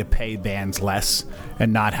a way to pay bands less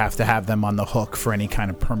and not have them on the hook for any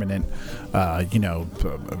kind of permanent,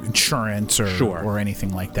 insurance or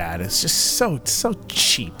anything like that. It's just so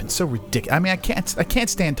cheap and so ridiculous. I mean, I can't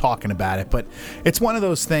stand talking about it, but it's one of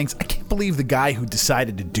those things. I can't believe the guy who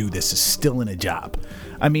decided to do this is still in a job.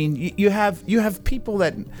 I mean, you have people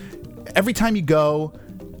that every time you go,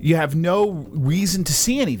 you have no reason to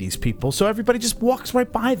see any of these people, so everybody just walks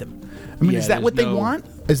right by them. I mean, Yeah, is that what they there's no- want?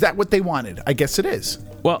 Is that what they wanted? I guess it is.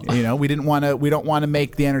 Well, we don't want to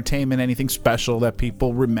make the entertainment anything special that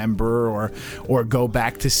people remember or go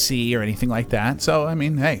back to see or anything like that. So, I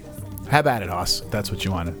mean, hey, have at it, Hoss. That's what you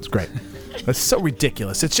wanted. It's great. That's so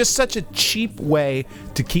ridiculous. It's just such a cheap way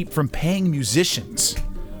to keep from paying musicians.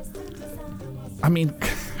 I mean,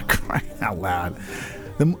 crying out loud.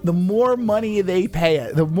 The more money they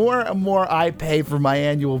pay, the more and more I pay for my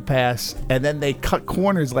annual pass, and then they cut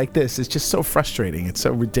corners like this. It's just so frustrating. It's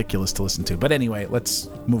so ridiculous to listen to. But anyway, let's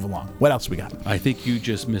move along. What else we got? I think you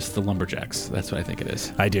just missed the Lumberjacks. That's what I think it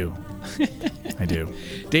is. I do. I do.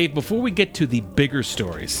 Dave, before we get to the bigger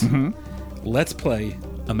stories, let's play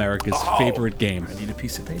America's favorite game. I need a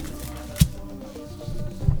piece of paper.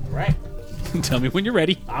 All right. Tell me when you're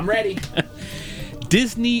ready. I'm ready.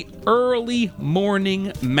 Disney Early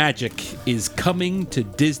Morning Magic is coming to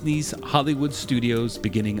Disney's Hollywood Studios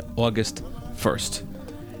beginning August 1st.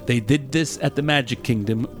 They did this at the Magic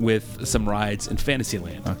Kingdom with some rides in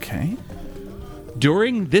Fantasyland. Okay.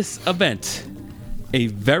 During this event,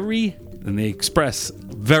 and they express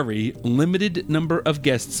very limited number of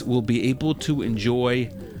guests will be able to enjoy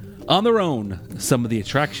on their own some of the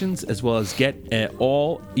attractions as well as get an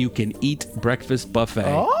all-you-can-eat breakfast buffet.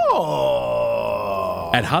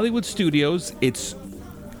 Oh. At Hollywood Studios,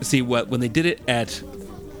 when they did it at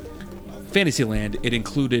Fantasyland, it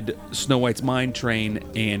included Snow White's Mine Train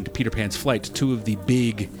and Peter Pan's Flight, two of the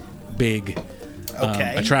big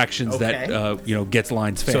attractions that gets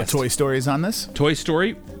lines fast. So Toy Story is on this? Toy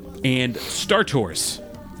Story and Star Tours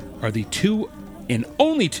are the two and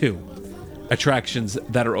only two attractions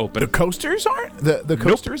that are open. The coasters aren't? The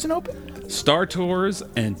coaster isn't open? Star Tours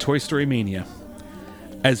and Toy Story Mania.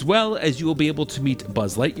 As well as you will be able to meet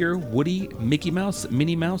Buzz Lightyear, Woody, Mickey Mouse,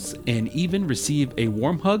 Minnie Mouse, and even receive a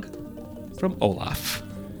warm hug from Olaf.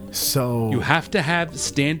 So You have to have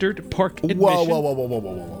standard park admission.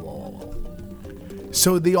 Whoa.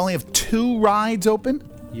 So they only have 2 rides open?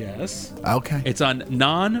 Yes. Okay. It's on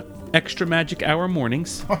non-extra magic hour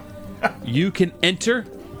mornings. You can enter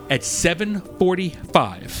at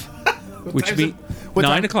 7:45, which means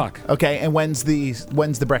 9 o'clock. Okay, and when's the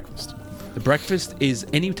breakfast? The breakfast is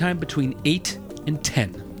anytime between 8 and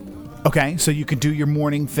 10. Okay, so you can do your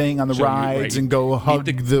morning thing on the So rides you and go hug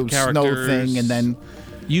meet the snow characters. thing and then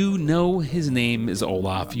You know his name is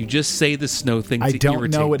Olaf. You just say the snow thing to I don't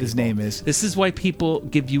irritate know what his people. name is. This is why people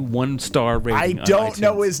give you 1-star rating. I on don't iTunes.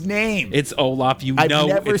 know his name. It's Olaf. You I've know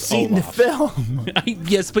never it's seen Olaf. the film.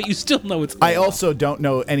 Yes, but you still know it's Olaf. I also don't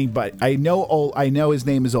know anybody. I know his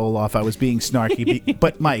name is Olaf. I was being snarky,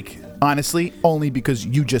 but Mike, honestly, only because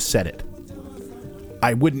you just said it.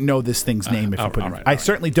 I wouldn't know this thing's name if you put it. I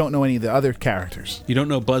certainly don't know any of the other characters. You don't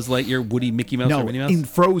know Buzz Lightyear, Woody, Mickey Mouse, No, or Minnie Mouse? in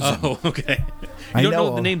Frozen. Oh, okay. I You don't know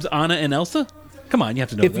know. the names Anna and Elsa? Come on, you have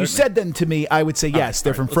to know. If you their said them to me, I would say yes,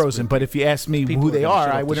 they're from let's Frozen. But if you asked me People who are they gonna are,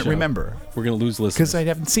 shut I up the wouldn't show. remember names. We're going to lose listeners. because I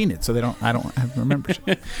haven't seen it, so I don't have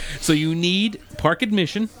membership. So you need park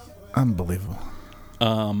admission, Unbelievable.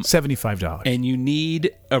 $75. and you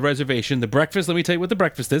need a reservation. The breakfast, let me tell you what the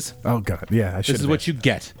breakfast is. Oh God, yeah, I should. This is what you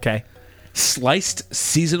get. Okay. Sliced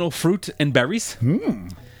seasonal fruit and berries.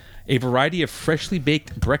 A variety of freshly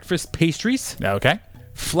baked breakfast pastries. Okay.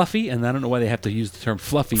 Fluffy, and I don't know why they have to use the term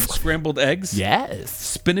fluffy, scrambled eggs. Yes.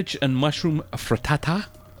 Spinach and mushroom frittata.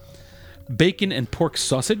 Bacon and pork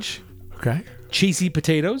sausage. Okay. Cheesy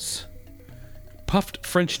potatoes. Puffed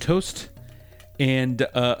French toast. And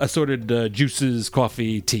assorted juices,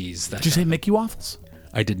 coffee, teas. Did you say Mickey waffles?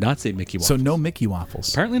 I did not say Mickey So waffles. no Mickey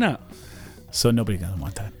waffles. Apparently not. So nobody doesn't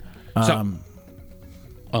want that.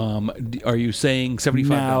 Are you saying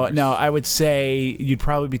 $75? No, I would say you'd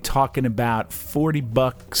probably be talking about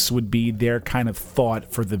 $40 would be their kind of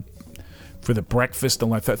thought for the breakfast.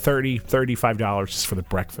 $35 just for the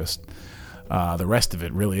breakfast. The rest of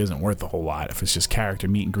it really isn't worth a whole lot if it's just character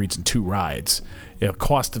meet and greets and 2 rides. The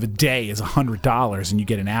cost of a day is $100 and you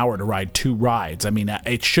get an hour to ride 2 rides. I mean,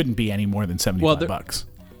 it shouldn't be any more than $75.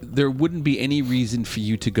 There wouldn't be any reason for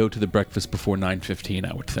you to go to the breakfast before 9:15,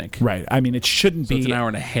 I would think. Right. I mean, it shouldn't So be it's an hour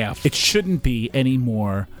and a half. It shouldn't be any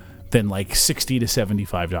more than like $60 to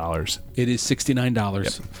 $75. It is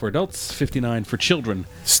 $69 for adults, $59 for children.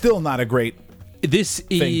 Still not a great This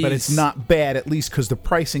thing, is, but it's not bad at least because the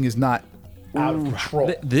pricing is not out of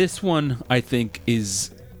control. This one, I think, is,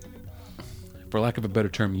 for lack of a better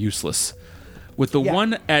term, useless. With the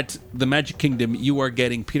one at the Magic Kingdom, you are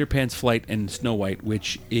getting Peter Pan's Flight and Snow White,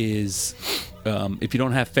 which is, if you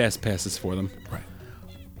don't have fast passes for them, Right.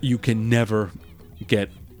 you can never get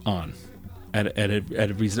on at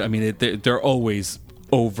a reason. I mean, they're always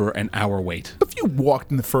over an hour wait. If you walked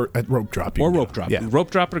in the first at rope drop, you Or can rope go. drop. Yeah. Rope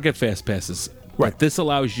drop or get fast passes. Right. But this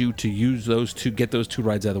allows you to use those to get those 2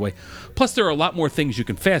 rides out of the way. Plus, there are a lot more things you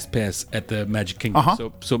can fast pass at the Magic Kingdom,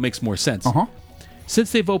 so it makes more sense.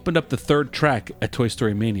 Since they've opened up the 3rd track at Toy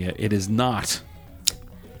Story Mania, it is not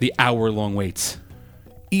the hour-long waits.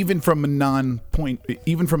 Even from a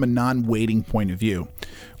non-waiting point of view,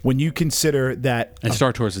 when you consider that And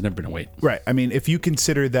Star Tours has never been a wait. right, I mean, if you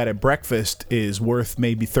consider that a breakfast is worth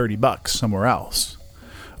maybe $30 somewhere else,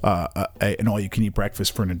 an all-you-can-eat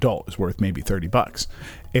breakfast for an adult is worth maybe $30.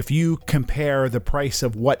 If you compare the price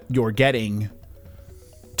of what you're getting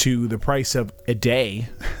to the price of a day,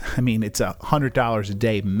 I mean, it's $100 a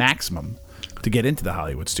day maximum to get into the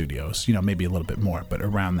Hollywood Studios. You know, maybe a little bit more, but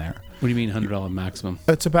around there. What do you mean $100 maximum?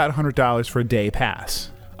 It's about $100 for a day pass.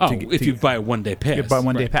 Oh, if you buy a one-day pass. You buy a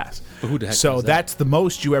one-day right. pass. But who the heck so does that? that's the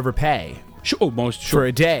most you ever pay Most for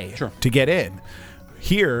a day Sure. to get in.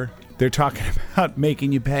 Here, they're talking about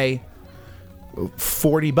making you pay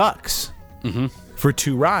 $40 for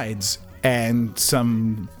 2 rides and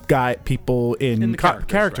some people in the characters,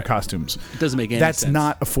 character right. costumes. It doesn't make any That's sense.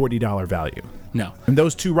 not a $40 value. No. And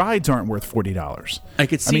those 2 rides aren't worth $40. I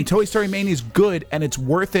could see- mean, Toy Story Mania is good, and it's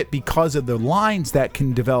worth it because of the lines that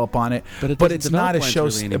can develop on it. But it doesn't it's not a develop show.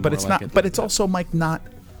 lines really But anymore it's like not. it But did it's then. also Mike not.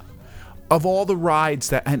 Of all the rides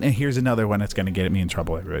that, and here's another one that's going to get me in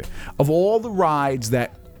trouble, everybody. Of all the rides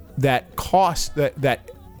that cost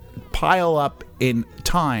that pile up in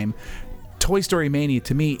time, Toy Story Mania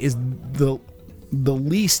to me is the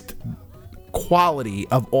least quality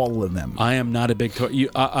of all of them. I am not a big toy.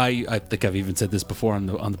 I think I've even said this before on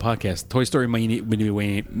the podcast. Toy Story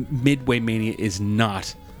Midway Mania is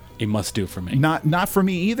not a must-do for me. Not for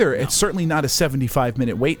me either. It's certainly not a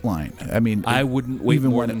 75-minute wait line. I mean, I wouldn't wait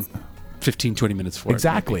even more when than 15, 20 minutes for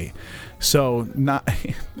exactly. So not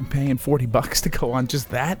paying $40 to go on just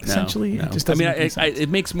that. it. Essentially, No. it just doesn't. I make any mean, sense. it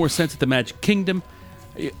makes more sense at the Magic Kingdom.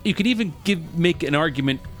 You could even make an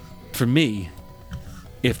argument for me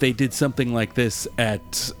if they did something like this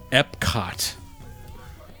at Epcot,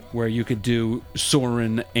 where you could do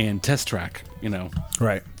Soarin' and Test Track,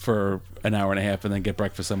 right. for an hour and a half and then get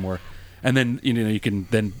breakfast somewhere. And then, you can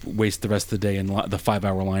then waste the rest of the day in the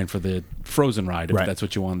 5-hour line for the Frozen ride, if Right. that's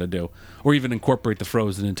what you wanted to do. Or even incorporate the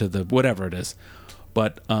Frozen into the whatever it is.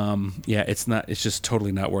 But yeah, it's not. It's just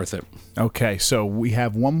totally not worth it. Okay, so we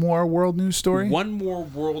have one more world news story. One more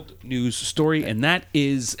world news story, and that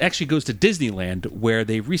is actually goes to Disneyland, where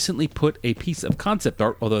they recently put a piece of concept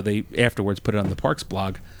art, although they afterwards put it on the parks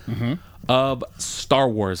blog, of Star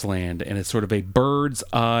Wars Land, and it's sort of a bird's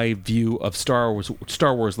eye view of Star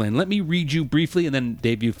Wars Land. Let me read you briefly, and then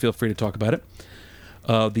Dave, you feel free to talk about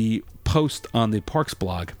it. The post on the parks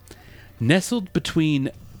blog, nestled between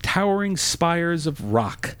towering spires of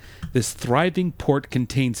rock, this thriving port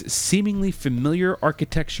contains seemingly familiar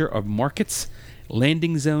architecture of markets,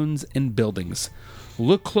 landing zones, and buildings.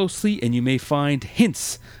 Look closely and you may find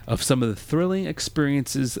hints of some of the thrilling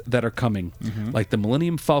experiences that are coming, like the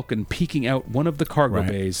Millennium Falcon peeking out one of the cargo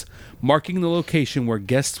bays, marking the location where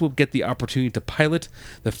guests will get the opportunity to pilot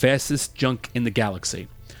the fastest junk in the galaxy.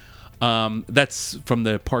 That's from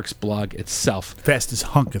the parks blog itself. Fastest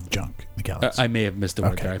hunk of junk in the galaxy. I may have missed a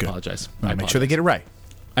word there. I good. apologize. Make sure they get it right.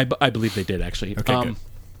 I believe they did, actually. Okay,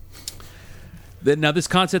 good. Now, this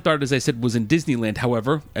concept art, as I said, was in Disneyland.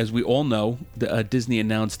 However, as we all know, Disney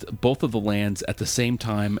announced both of the lands at the same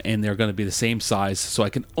time, and they're going to be the same size. So I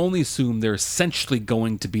can only assume they're essentially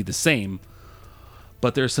going to be the same.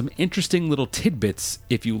 But there's some interesting little tidbits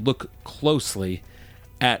if you look closely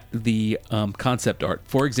at the concept art.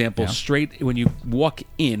 For example, straight when you walk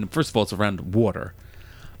in, first of all, it's around water.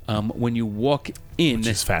 When you walk in, which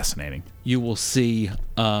is fascinating, you will see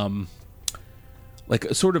like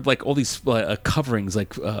sort of like all these coverings,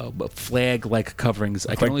 like flag-like coverings.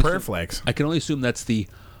 like prayer flags. I can only assume that's the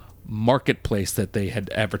marketplace that they had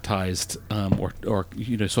advertised, or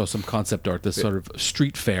saw some concept art. This sort of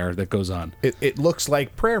street fair that goes on. It looks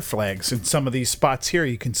like prayer flags in some of these spots here.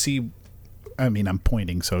 You can see. I mean, I'm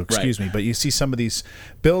pointing, so excuse me, but you see some of these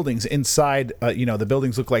buildings inside. The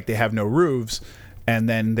buildings look like they have no roofs, and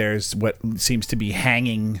then there's what seems to be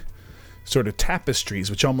hanging sort of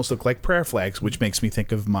tapestries, which almost look like prayer flags, which makes me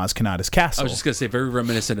think of Maz Kanata's castle. I was just going to say, very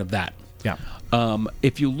reminiscent of that. Yeah.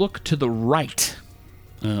 If you look to the right,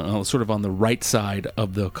 sort of on the right side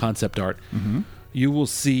of the concept art, you will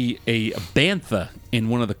see a bantha in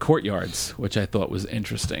one of the courtyards, which I thought was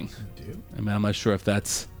interesting. I mean, I'm not sure if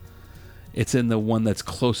it's in the one that's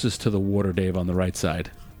closest to the water, Dave, on the right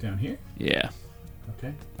side. Down here? Yeah.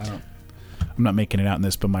 Okay. I'm not making it out in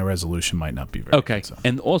this, but my resolution might not be very good. So.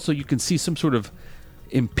 And also you can see some sort of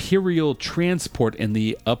Imperial transport in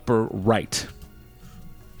the upper right.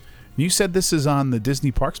 You said this is on the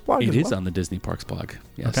Disney Parks blog? It is on the Disney Parks blog,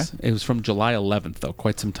 yes. Okay. It was from July 11th, though,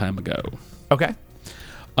 quite some time ago. Okay.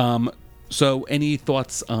 So any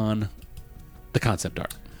thoughts on the concept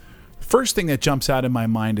art? First thing that jumps out in my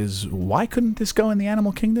mind is, why couldn't this go in the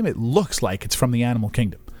Animal Kingdom? It looks like it's from the Animal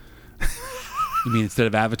Kingdom. You mean instead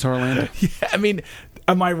of Avatar Land? Yeah, I mean,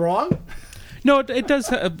 am I wrong? No, it does.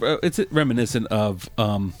 It's reminiscent of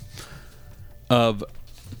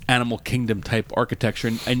Animal Kingdom type architecture,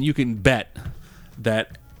 and you can bet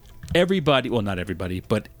that everybody, well, not everybody,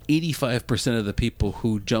 but 85% of the people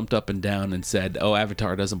who jumped up and down and said, "Oh,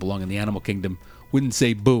 Avatar doesn't belong in the Animal Kingdom," wouldn't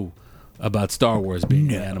say boo about Star Wars being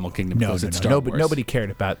in Animal Kingdom because it's Star Wars. Nobody cared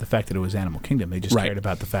about the fact that it was Animal Kingdom. They just cared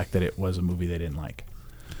about the fact that it was a movie they didn't like.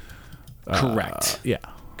 Correct. Yeah.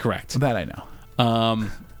 Correct. That I know.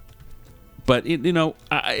 But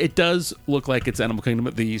it does look like it's Animal Kingdom.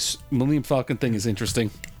 But the Millennium Falcon thing is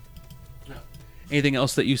interesting. Anything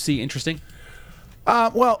else that you see interesting?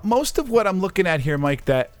 Well, most of what I'm looking at here, Mike,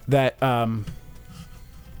 oh, that's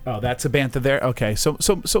a bantha there. Okay, so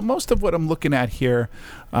most of what I'm looking at here,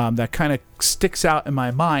 that kind of sticks out in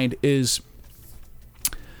my mind is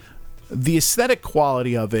the aesthetic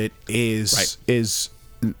quality of it is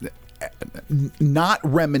not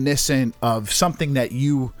reminiscent of something that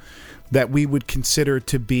we would consider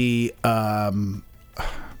to be, one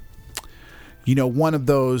of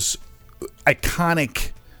those iconic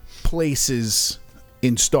places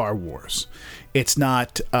in Star Wars. It's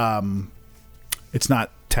not Tatooine.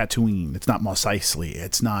 It's not Mos Eisley.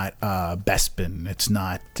 It's not Bespin. It's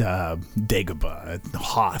not Dagobah,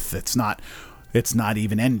 Hoth. It's not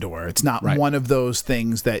even Endor. It's not one of those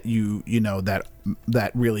things that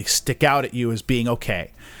that really stick out at you as being okay.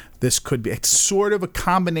 This could be. It's sort of a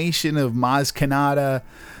combination of Maz Kanata,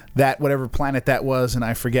 that whatever planet that was, and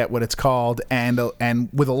I forget what it's called, and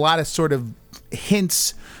with a lot of sort of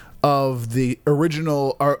hints of the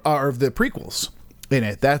original or of the prequels in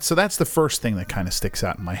it. That's the first thing that kind of sticks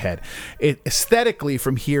out in my head. It aesthetically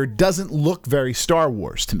from here doesn't look very Star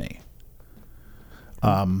Wars to me.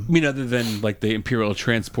 I mean, other than like the Imperial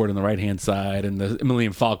transport on the right-hand side and the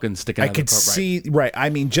Millennium Falcon sticking out I could see, right. I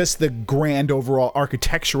mean, just the grand overall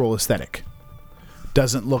architectural aesthetic.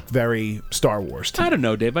 doesn't look very Star Wars to me. I don't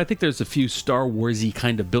know, Dave. I think there's a few Star Warsy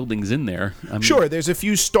kind of buildings in there. I mean, Sure, there's a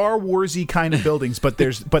few Star Warsy kind of buildings, but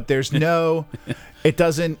there's no. It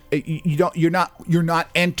doesn't. You're not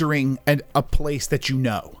entering a place that you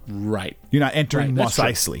know. right. You're not entering Right, Mos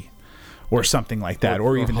that's true. Eisley, or something like that,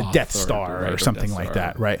 or even the Hoth, Death Star, or something Death like Star,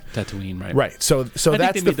 that, right? Tatooine, right? Right. So think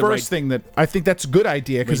that's they the made the first right- thing that I think that's a good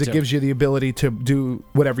idea because it too. gives you the ability to do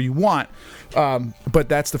whatever you want. But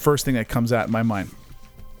that's the first thing that comes out in my mind.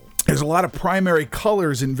 There's a lot of primary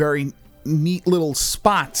colors in very neat little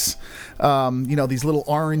spots. These little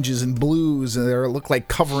oranges and blues, and they look like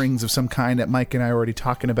coverings of some kind that Mike and I are already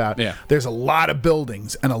talking about. Yeah. There's a lot of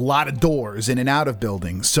buildings and a lot of doors in and out of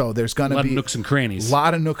buildings. So there's going A to lot be of nooks and crannies. a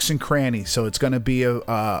lot of nooks and crannies. So it's going to be a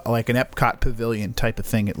like an Epcot pavilion type of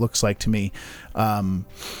thing. It looks like to me.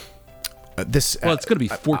 This Well, it's going to be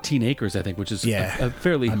 14 acres, I think, which is a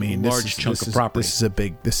fairly large chunk of property.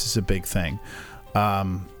 This is a big thing.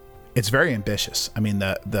 It's very ambitious. I mean,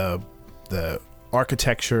 the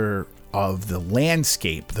architecture of the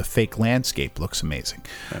landscape, the fake landscape, looks amazing.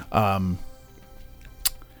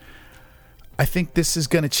 I think this is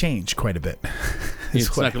going to change quite a bit. is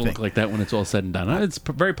It's what not I going to think. look like that when it's all said and done. It's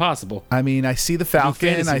very possible. I mean, I see the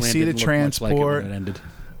Falcon, I see the Fantasyland didn't look much like it when transport. it ended.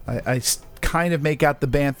 I kind of make out the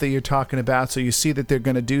bantha you're talking about. So you see that they're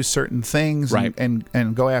going to do certain things Right.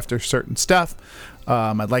 and go after certain stuff.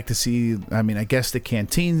 I'd like to see. I mean, I guess the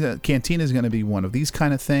canteen is going to be one of these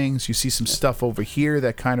kind of things. You see some stuff over here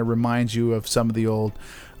that kind of reminds you of some of the old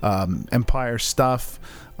Empire stuff.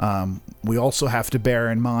 We also have to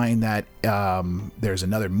bear in mind that there's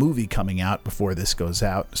another movie coming out before this goes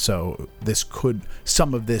out, so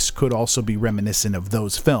some of this could also be reminiscent of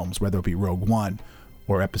those films, whether it be Rogue One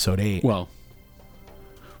or Episode 8. Well,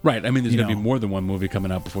 right. I mean, there's You going to know, be more than one movie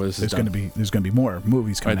coming out before this is there's done. going to be more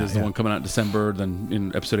movies Right, coming there's out. the Yeah. one coming out in December. Then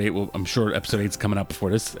in Episode 8, well, I'm sure Episode 8's coming out before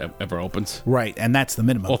this ever opens. Right, and that's the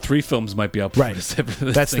minimum. All 3 films might be out before Right, this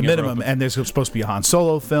that's the thing ever minimum, opens. and there's supposed to be a Han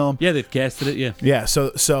Solo film. Yeah, they've casted it, yeah. Yeah,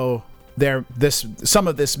 so some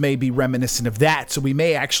of this may be reminiscent of that. So we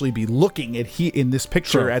may actually be looking at in this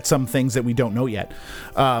picture Sure. at some things that we don't know yet.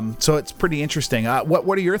 So it's pretty interesting.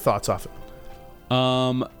 What are your thoughts off it?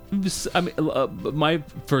 My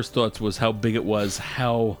first thoughts was how big it was,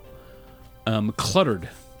 how cluttered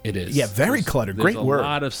it is. Yeah, very cluttered. There's Great a word.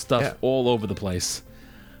 lot of stuff Yeah. all over the place.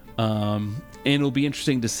 And it'll be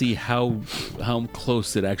interesting to see how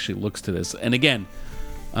close it actually looks to this. And again,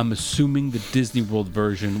 I'm assuming the Disney World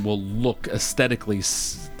version will look aesthetically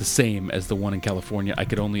the same as the one in California. I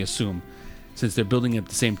could only assume, since they're building it at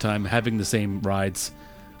the same time, having the same rides.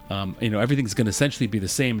 Everything's going to essentially be the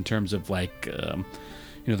same in terms of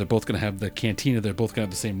they're both going to have the cantina. They're both going to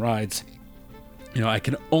have the same rides. I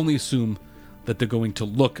can only assume that they're going to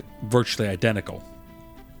look virtually identical,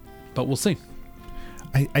 but we'll see.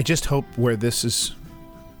 I just hope where the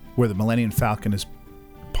Millennium Falcon is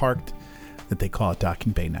parked, that they call it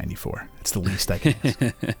Docking Bay 94. It's the least I can ask.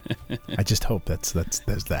 I just hope there's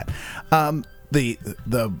that.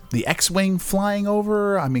 The X-wing flying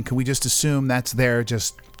over. I mean, can we just assume that's there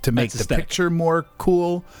just to make That's the aesthetic. picture more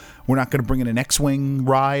cool? We're not going to bring in an X-wing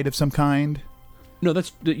ride of some kind. No,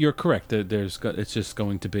 you're correct. It's just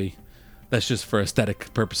going to be. That's just for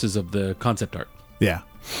aesthetic purposes of the concept art. Yeah.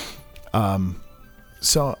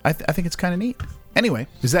 So I think it's kind of neat. Anyway,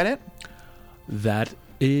 is that it? That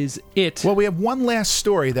is it. Well, we have one last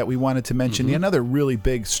story that we wanted to mention. Mm-hmm. Another really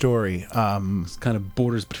big story. It's kind of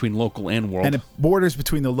borders between local and world. And it borders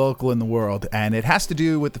between the local and the world. And it has to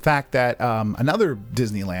do with the fact that another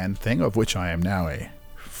Disneyland thing, of which I am now a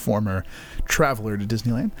former traveler to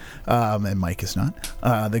Disneyland, and Mike is not.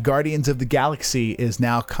 The Guardians of the Galaxy is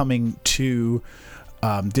now coming to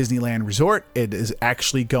Disneyland Resort. It is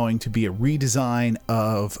actually going to be a redesign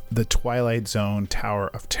of the Twilight Zone Tower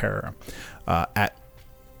of Terror at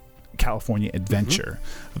California Adventure.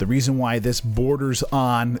 The reason why this borders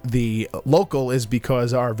on the local is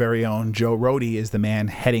because our very own Joe Rohde is the man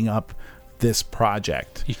heading up this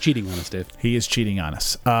project. He's cheating on us, Dave. He is cheating on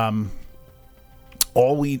us.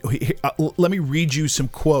 Let me read you some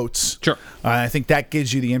quotes. Sure. I think that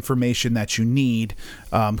gives you the information that you need,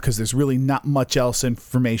 because there's really not much else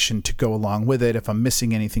information to go along with it. If I'm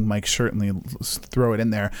missing anything, Mike, certainly throw it in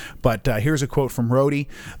there. But here's a quote from Rohde.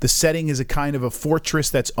 The setting is a kind of a fortress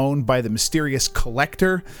that's owned by the mysterious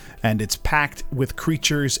Collector, and it's packed with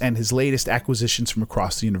creatures and his latest acquisitions from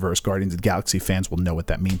across the universe. Guardians of the Galaxy fans will know what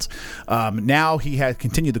that means. Now he has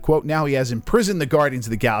continued the quote. Now he has imprisoned the Guardians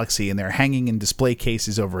of the Galaxy, and they're hanging in display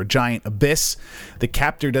cases over a giant abyss. The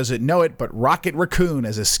captor doesn't know it, but Rocket Raccoon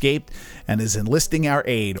has escaped and is enlisting our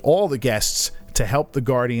aid. All the guests to help the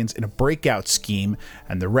Guardians in a breakout scheme,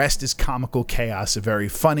 and the rest is comical chaos. A very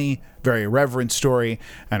funny, very irreverent story,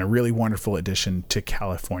 and a really wonderful addition to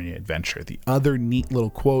California Adventure. The other neat little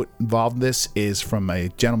quote involved in this is from a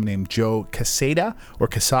gentleman named Joe Quesada,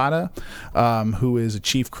 who is a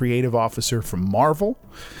chief creative officer from Marvel.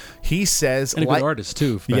 He says, and a good artist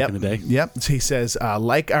too, back in the day. Yep. He says,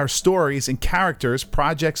 like our stories and characters,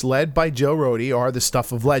 projects led by Joe Rohde are the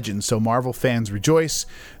stuff of legend. So Marvel fans rejoice.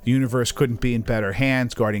 The universe couldn't be in better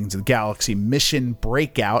hands. Guardians of the Galaxy Mission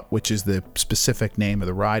Breakout, which is the specific name of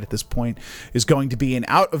the ride at this point, is going to be an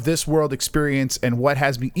out of this world experience. And what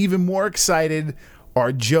has me even more excited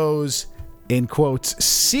are Joe's, in quotes,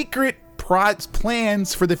 secret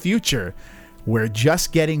plans for the future. We're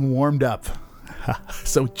just getting warmed up.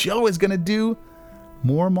 So Joe is going to do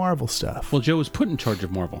more Marvel stuff. Well, Joe was put in charge of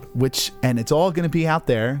Marvel. And it's all going to be out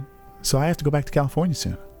there. So I have to go back to California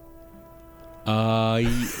soon.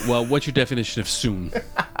 Well, what's your definition of soon?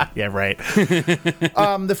 Yeah, right.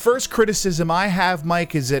 The first criticism I have,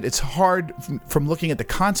 Mike, is that it's hard, from looking at the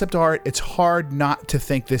concept art, it's hard not to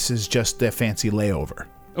think this is just a fancy layover.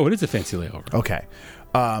 Oh, it is a fancy layover. Okay.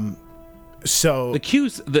 So the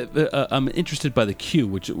cues, I'm interested by the cue,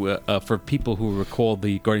 which for people who recall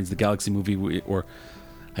the Guardians of the Galaxy movie, or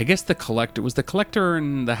I guess the Collector, was the Collector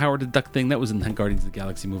and the Howard the Duck thing that was in the Guardians of the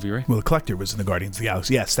Galaxy movie, right? Well, the Collector was in the Guardians of the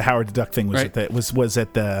Galaxy. Yes, the Howard the Duck thing was right. at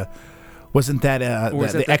the wasn't that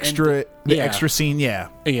the extra extra scene? Yeah,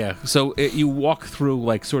 yeah. So you walk through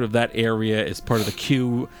like sort of that area as part of the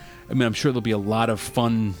queue. I mean, I'm sure there'll be a lot of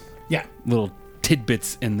fun, little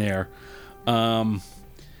tidbits in there.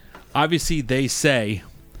 Obviously, they say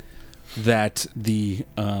that the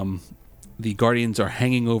Guardians are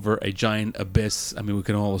hanging over a giant abyss. I mean, we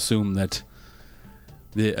can all assume that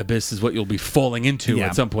the abyss is what you'll be falling into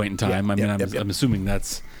at some point in time. I'm assuming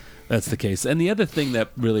that's the case. And the other thing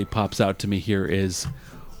that really pops out to me here is,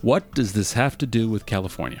 what does this have to do with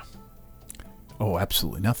California? Oh,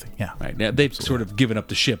 absolutely nothing. Yeah. Right. Now, they've sort of given up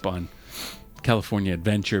the ship on California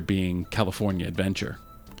Adventure being California Adventure.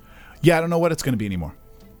 Yeah, I don't know what it's going to be anymore.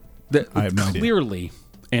 I have no idea. Clearly,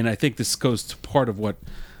 and I think this goes to part of what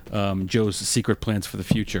Joe's secret plans for the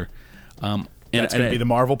future. It's going to be the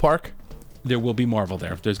Marvel Park? There will be Marvel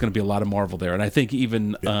there. There's going to be a lot of Marvel there. And I think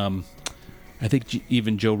even Joe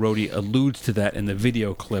Rohde alludes to that in the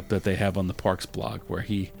video clip that they have on the Parks blog, where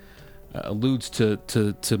he alludes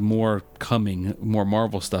to more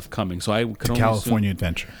Marvel stuff coming. So I could only California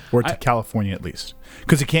Adventure, or to California at least,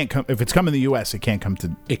 because it can't come if it's come in the U.S. It can't come to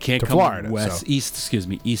Florida,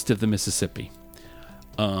 east of the Mississippi,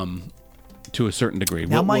 to a certain degree.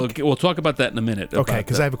 Now, we'll talk about that in a minute. Okay,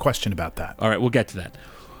 because I have a question about that. All right, we'll get to that.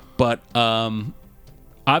 But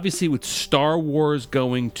obviously, with Star Wars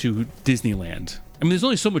going to Disneyland. I mean, there's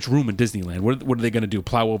only so much room in Disneyland. What are they going to do?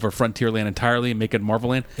 Plow over Frontierland entirely and make it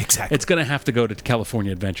Marvel Land? Exactly. It's going to have to go to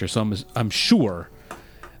California Adventure. So I'm sure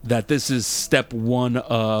that this is step one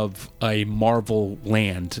of a Marvel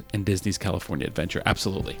Land in Disney's California Adventure.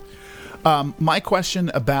 Absolutely. My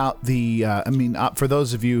question about the, for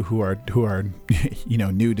those of you who are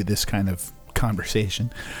new to this kind of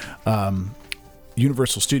conversation,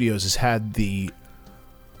 Universal Studios has had the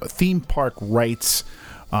theme park rights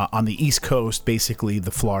on the East Coast, basically the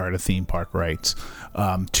Florida theme park rights,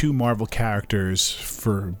 to Marvel characters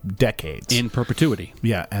for decades. In perpetuity.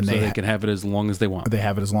 Yeah. And they can have it as long as they want. They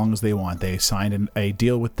have it as long as they want. They signed a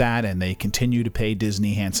deal with that, and they continue to pay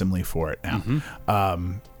Disney handsomely for it now.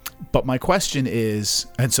 Mm-hmm. But my question is,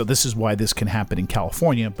 and so this is why this can happen in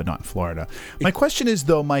California, but not in Florida. My question is,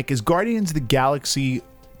 though, Mike, is Guardians of the Galaxy,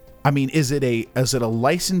 is it a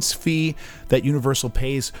license fee that Universal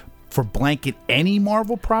pays for blanket any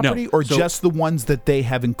Marvel property, or just the ones that they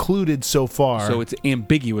have included so far? So it's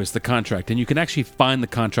ambiguous, the contract, and you can actually find the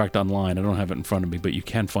contract online. I don't have it in front of me, but you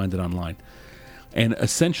can find it online. And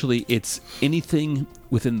essentially, it's anything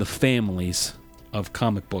within the families of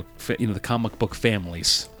comic book, the comic book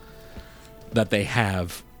families that they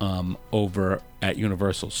have over at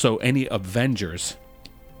Universal. So any Avengers,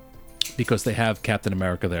 because they have Captain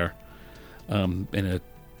America there,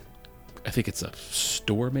 I think it's a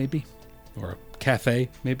store, maybe, or a cafe,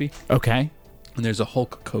 maybe. Okay. And there's a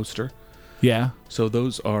Hulk coaster. Yeah. So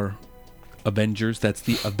those are Avengers. That's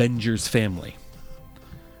the Avengers family.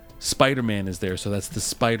 Spider-Man is there, so that's the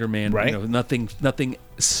Spider-Man. Right. Nothing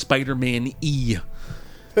Spider-Man-y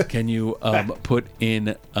can you put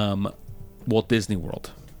in Walt Disney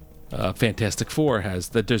World. Fantastic Four has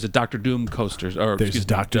that. There's a Doctor Doom coaster. There's a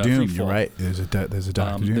Doctor Doom. You're right. There's a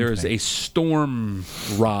Doctor Doom. There's a Storm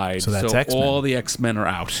ride. So that's X-Men. All the X-Men are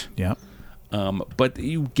out. Yep. But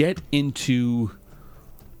you get into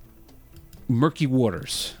murky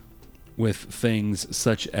waters with things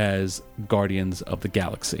such as Guardians of the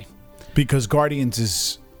Galaxy. Because Guardians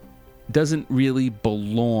is Doesn't really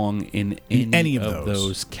belong in any of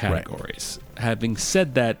those Right. categories. Having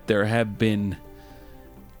said that, there have been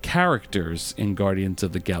characters in Guardians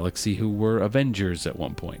of the Galaxy who were Avengers at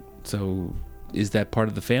one point. So is that part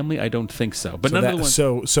of the family? I don't think so. But none of the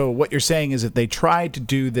ones... so what you're saying is that they tried to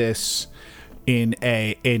do this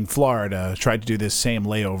in Florida, tried to do this same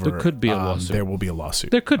layover. There could be a lawsuit. There will be a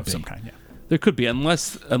lawsuit. There could of be some kind. Yeah. There could be,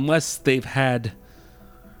 unless they've had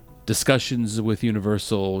discussions with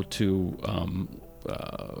Universal to,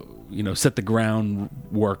 set the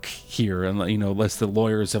groundwork here, and unless the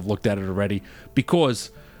lawyers have looked at it already,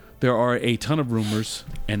 because there are a ton of rumors,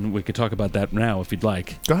 and we could talk about that now if you'd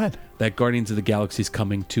like. Go ahead. That Guardians of the Galaxy is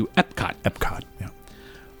coming to Epcot. Epcot. Yeah.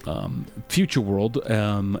 Future World,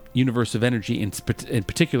 Universe of Energy in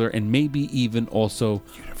particular, and maybe even also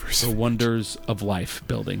Universe the of Wonders of Life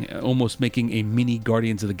building, almost making a mini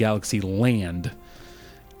Guardians of the Galaxy land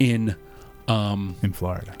in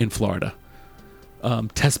Florida. In Florida,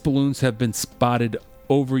 test balloons have been spotted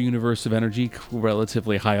over Universe of Energy,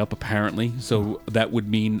 relatively high up apparently. So that would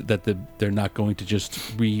mean that they're not going to just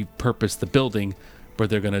repurpose the building, but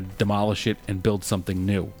they're going to demolish it and build something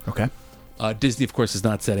new. Okay. Disney, of course, has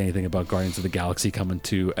not said anything about Guardians of the Galaxy coming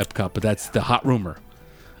to Epcot, but that's the hot rumor.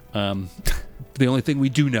 The only thing we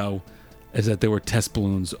do know is that there were test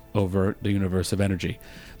balloons over the Universe of Energy.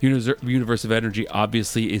 The Universe of Energy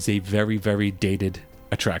obviously is a very, very dated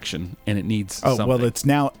attraction, and it needs something. Well, it's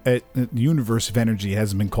now the Universe of Energy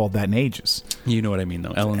hasn't been called that in ages. You know what I mean,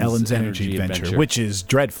 though. Ellen's Energy Adventure, which is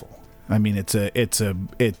dreadful. I mean, it's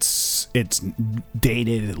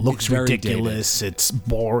dated. It looks ridiculous. Dated. It's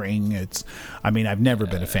boring. I've never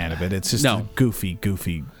been a fan of it. It's just a goofy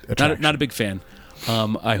attraction. Not a big fan.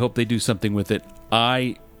 I hope they do something with it.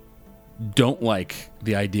 I don't like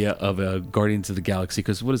the idea of a Guardians of the Galaxy,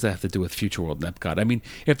 because what does that have to do with Future World and Epcot? I mean,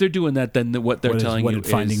 if they're doing that, then what they're telling you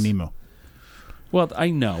is Finding Nemo. Well,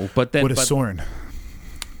 I know, but then what is Soarin'?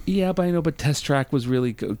 Yeah, but I know. But Test Track was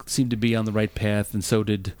really seemed to be on the right path, and so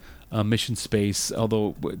did Mission Space.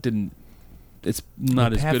 Although it didn't. It's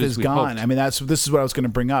not as good as we gone. hoped. I mean, this is what I was going to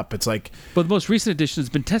bring up. It's like, but the most recent addition has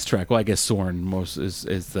been Test Track. Well, I guess Soarin' is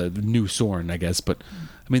the new Soarin', I guess. But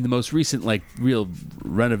I mean, the most recent real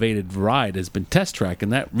renovated ride has been Test Track,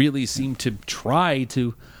 and that really seemed to try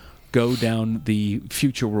to go down the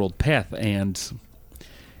Future World path. And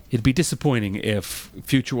it'd be disappointing if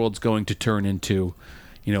Future World's going to turn into,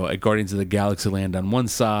 a Guardians of the Galaxy land on one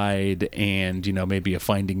side, and maybe a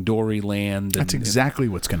Finding Dory land. That's exactly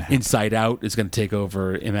what's going to happen. Inside Out is going to take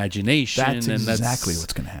over Imagination. That's exactly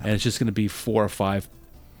what's going to happen. And it's just going to be 4 or 5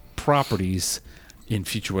 properties in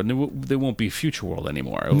Future World. There won't be Future World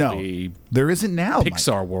anymore. It will be there isn't now.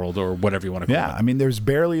 Pixar World, or whatever you want to call it. Yeah, I mean, there's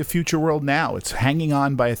barely a Future World now. It's hanging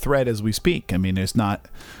on by a thread as we speak. I mean, there's not.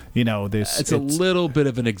 It's a little bit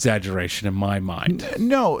of an exaggeration in my mind.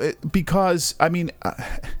 No, because I mean,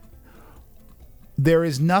 there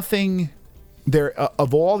is nothing there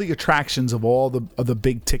of all the attractions, of all the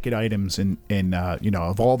big ticket items in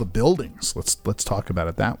of all the buildings. Let's talk about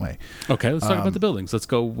it that way. Okay, let's talk about the buildings. Let's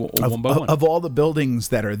go one by one. Of all the buildings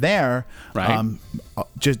that are there, right?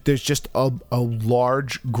 There's just a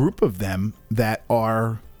large group of them that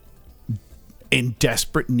are in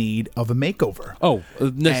desperate need of a makeover.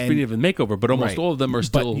 Desperate need of a makeover, but almost all of them are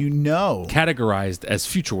still categorized as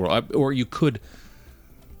Future World, or you could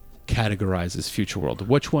categorize as Future World.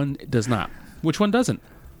 Which one does not? Which one doesn't?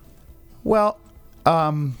 Well,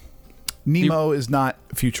 Nemo is not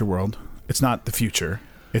Future World. It's not the future.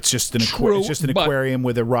 It's just an aquarium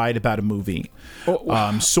with a ride about a movie.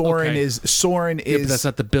 Soarin' is. But that's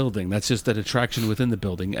not the building. That's just an attraction within the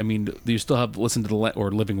building. I mean, you still have Listen to the Land, or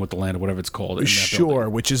Living with the Land, or whatever it's called. In that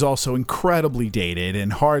building. Which is also incredibly dated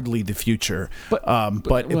and hardly the future. But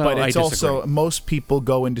it's also, most people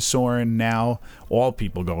go into Soarin' now. All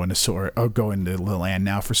people go into Soarin', or go into the land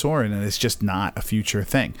now for Soarin', and it's just not a future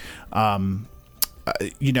thing. Then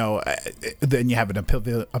you have a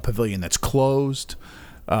pavilion that's closed.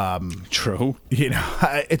 True.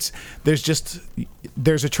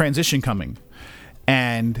 There's a transition coming,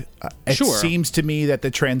 and it seems to me that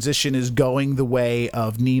the transition is going the way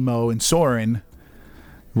of Nemo and Soarin',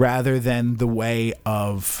 rather than the way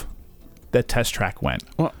of that Test Track went.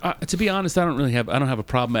 Well, to be honest, I don't have a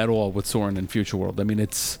problem at all with Soarin' and Future World. I mean,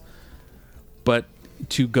 but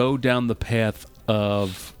to go down the path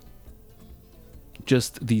of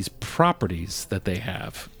just these properties that they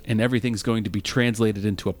have, and everything's going to be translated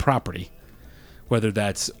into a property, whether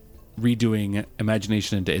that's redoing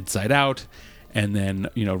Imagination into Inside Out, and then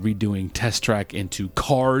redoing Test Track into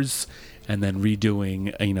Cars, and then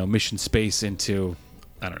redoing Mission Space into,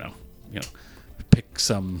 I don't know, pick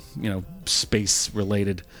some space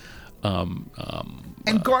related.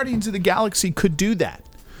 And Guardians of the Galaxy could do that.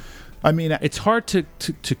 I mean, It's hard to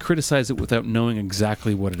criticize it without knowing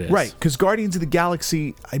exactly what it is. right, because Guardians of the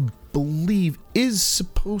Galaxy, I believe, is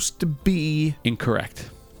supposed to be Incorrect.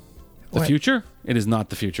 The What? future? It is not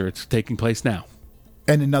the future. It's taking place now.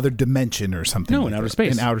 in another dimension or something. No, like in outer that.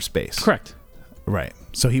 space. In outer space. Correct. Right.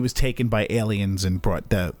 So he was taken by aliens and brought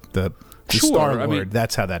the Sure, Star I Lord. mean-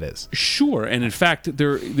 That's how that is. Sure, and in fact,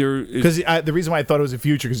 there Because the reason why I thought it was a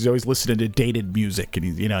future because he's always listening to dated music and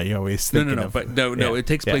you always No, thinking no, of, but no. Yeah, It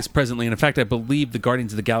takes yeah. place presently, and in fact, I believe the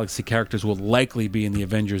Guardians of the Galaxy characters will likely be in the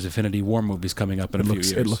Avengers: Infinity War movies coming up in a few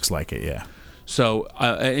years. It looks like it, yeah. So,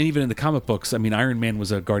 and even in the comic books, I mean, Iron Man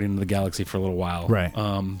was a Guardian of the Galaxy for a little while, Right.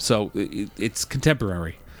 So it's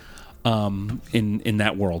contemporary, in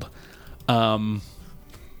that world,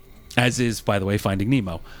 as is, by the way, Finding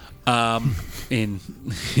Nemo. In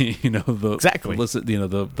the Exactly.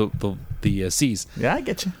 the seas. Yeah, I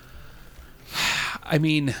get you. I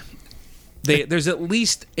mean, there's at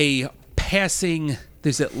least a passing.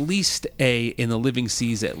 There's at least in the Living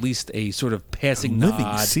Seas, at least a sort of passing Living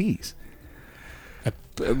nod, seas.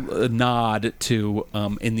 a nod to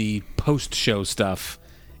in the post-show stuff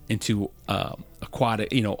into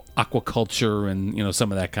aquatic, aquaculture and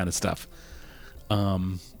some of that kind of stuff.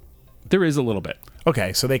 There is a little bit.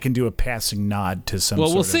 Okay, so they can do a passing nod to some. Well,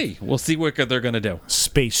 sort we'll of see. We'll see what they're going to do.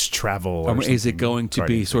 space travel. Or Is it something. going to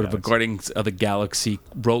be Guardians sort of a Galaxy. Guardians of the Galaxy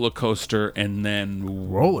roller coaster, and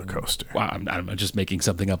then roller coaster? Wow, I'm just making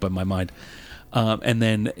something up in my mind. And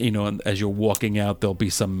then, as you're walking out, there'll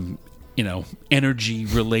be some, energy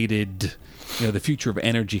related, the future of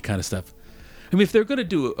energy kind of stuff. I mean, if they're going to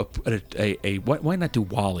do why not do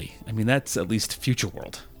WALL-E? I mean, that's at least future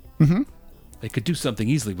world. Mm-hmm. They could do something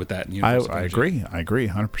easily with that. In I Universal Energy. agree,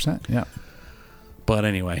 100%. Yeah. But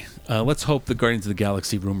anyway, let's hope the Guardians of the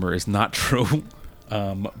Galaxy rumor is not true.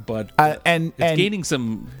 But And it's gaining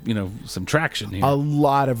some, some traction here. a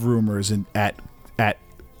lot of rumors at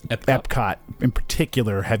Epcot in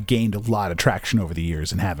particular have gained a lot of traction over the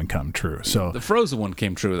years and haven't come true. So The Frozen one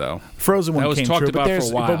came true, though. Frozen one that was came talked true, about for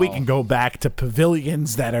a while. but we can go back to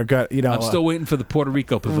pavilions that are got I'm still waiting for the Puerto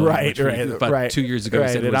Rico pavilion, right, which we, about 2 years ago, we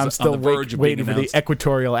right, said and was I'm still on the verge of being waiting for the announced.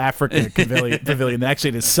 Equatorial Africa pavilion.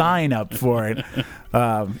 Actually, to sign up for it.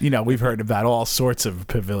 We've heard about all sorts of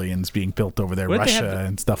pavilions being built over there, What did they Russia have?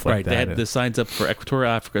 and stuff like Right, that. they had the signs up for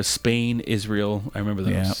Equatorial Africa, Spain, Israel. I remember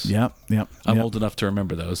those. Yep. I'm old enough to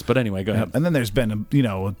remember those. But anyway, go ahead. And then there's been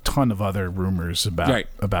a ton of other rumors about Right.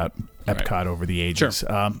 Epcot Right. over the ages.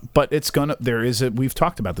 Sure. But we've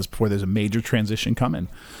talked about this before. There's a major transition coming.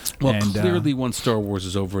 Well, And, clearly, once Star Wars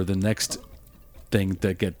is over, the next thing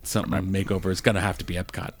to get something to make over is going to have to be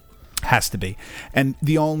Epcot. has to be. And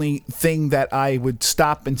the only thing that I would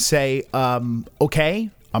stop and say, okay,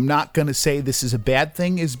 I'm not going to say this is a bad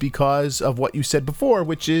thing, is because of what you said before,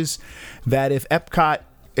 which is that if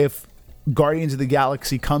Guardians of the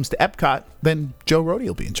Galaxy comes to Epcot, then Joe Rohde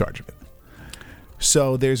will be in charge of it.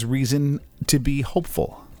 So there's reason to be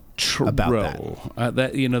hopeful about that.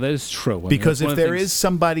 That is true. I mean, Because that's one if of the there things- is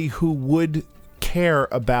somebody who would care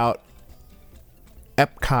about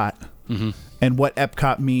Epcot and what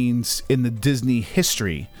Epcot means in the Disney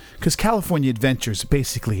history, because California Adventure is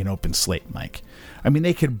basically an open slate, Mike. I mean,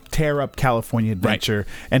 they could tear up California Adventure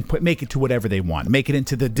and make it to whatever they want. Make it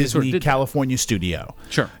into the Disney did that. California studio.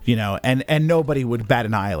 Sure. And nobody would bat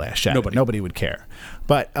an eyelash at it. Nobody would care.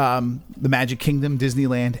 But the Magic Kingdom,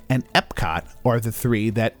 Disneyland, and Epcot are the three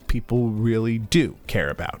that people really do care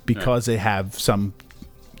about because they have some...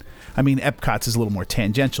 I mean, Epcot's is a little more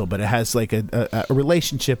tangential, but it has like a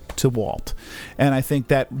relationship to Walt. And I think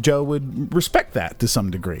that Joe would respect that to some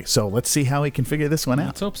degree. So let's see how he can figure this one out.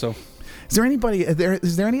 Let's hope so.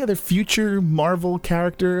 Is there any other future Marvel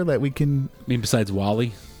character that we can... I mean, besides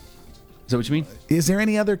Wally? Is that what you mean? Is there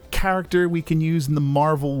any other character we can use in the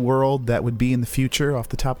Marvel world that would be in the future off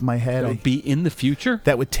the top of my head? That would be in the future?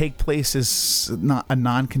 That would take place as not a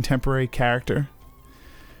non-contemporary character?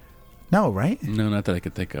 No, right? No, not that I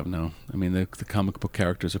could think of, no. I mean, the comic book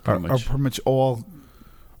characters are pretty Are pretty much all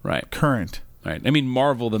right. current. Right. I mean,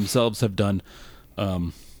 Marvel themselves have done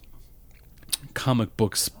comic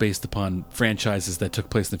books based upon franchises that took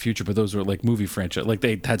place in the future, but those were like movie franchise. Like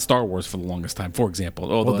they had Star Wars for the longest time, for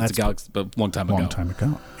example. Although that's a long time ago. Long time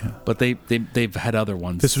ago, yeah. But they've had other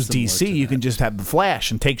ones. This was similar DC. to You that. can just have the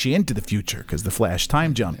Flash and takes you into the future because the Flash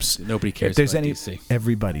time jumps. Nobody cares If there's about any, DC.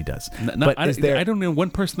 Everybody does. No, I don't know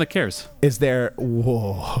one person that cares. Is there?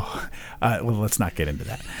 Whoa. Well, let's not get into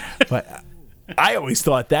that. But I always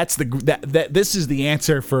thought that this is the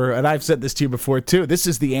answer for, and I've said this to you before too. This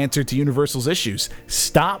is the answer to Universal's issues.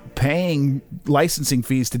 Stop paying licensing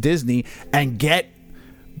fees to Disney and get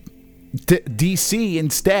DC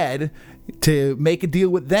instead to make a deal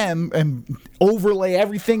with them and overlay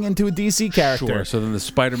everything into a DC character. Sure. So then the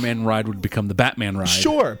Spider-Man ride would become the Batman ride.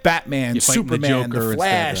 Sure, Batman, Superman, the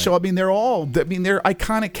Flash. Instead, So I mean, they're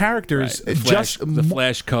iconic characters. Right. The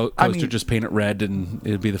Flash coaster just paint it red, and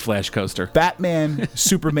it'd be the Flash coaster. Batman,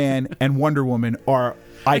 Superman, and Wonder Woman are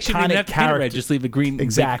iconic characters. Just leave a green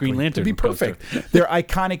Green Lantern. It'd be perfect. They're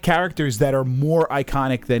iconic characters that are more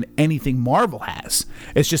iconic than anything Marvel has.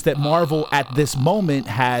 It's just that Marvel at this moment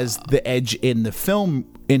has the edge in the film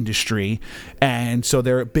industry, and so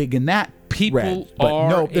they're big in that.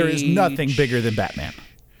 There is nothing bigger than Batman.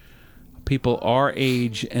 People our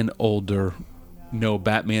age and older know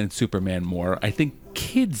Batman and Superman more. I think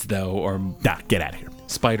kids though are get out of here.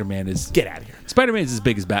 Spider-Man is get out of here. Spider-Man is as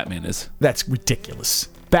big as Batman is. That's ridiculous.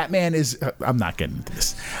 Batman is. I'm not getting into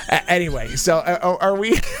this. Anyway, so are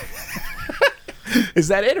we? Is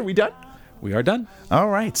that it? Are we done? We are done. All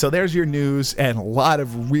right. So there's your news and a lot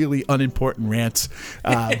of really unimportant rants.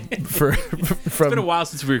 It's been a while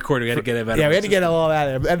since we recorded. We had to get it out. Yeah, we had to get all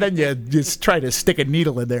that out, and then you just try to stick a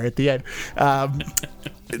needle in there at the end.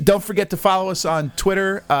 Don't forget to follow us on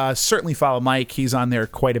Twitter. Certainly follow Mike. He's on there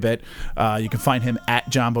quite a bit. You can find him at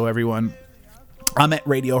Jumbo Everyone. I'm at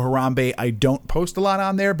Radio Harambe. I don't post a lot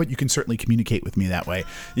on there, but you can certainly communicate with me that way.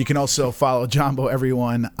 You can also follow Jumbo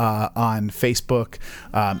Everyone on Facebook.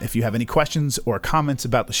 If you have any questions or comments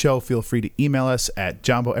about the show, feel free to email us at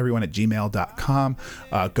jumboeveryone@gmail.com.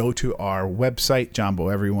 Go to our website, Jumbo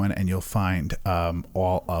Everyone, and you'll find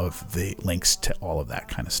all of the links to all of that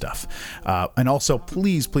kind of stuff. And also,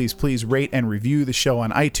 please, please, please rate and review the show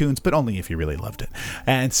on iTunes, but only if you really loved it.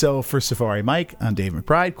 And so for Safari Mike, I'm Dave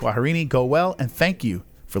McBride. Kwaherini, go well, and thank you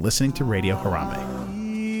for listening to Radio Harambe.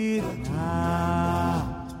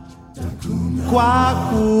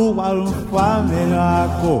 Kwaku walufame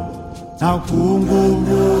lako na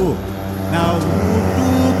kungulu na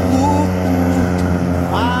utukufu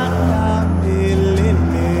hata milele.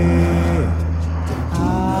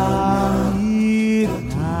 Amina.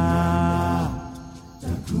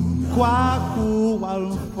 Kwaku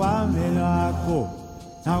walufame lako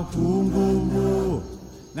na kungulu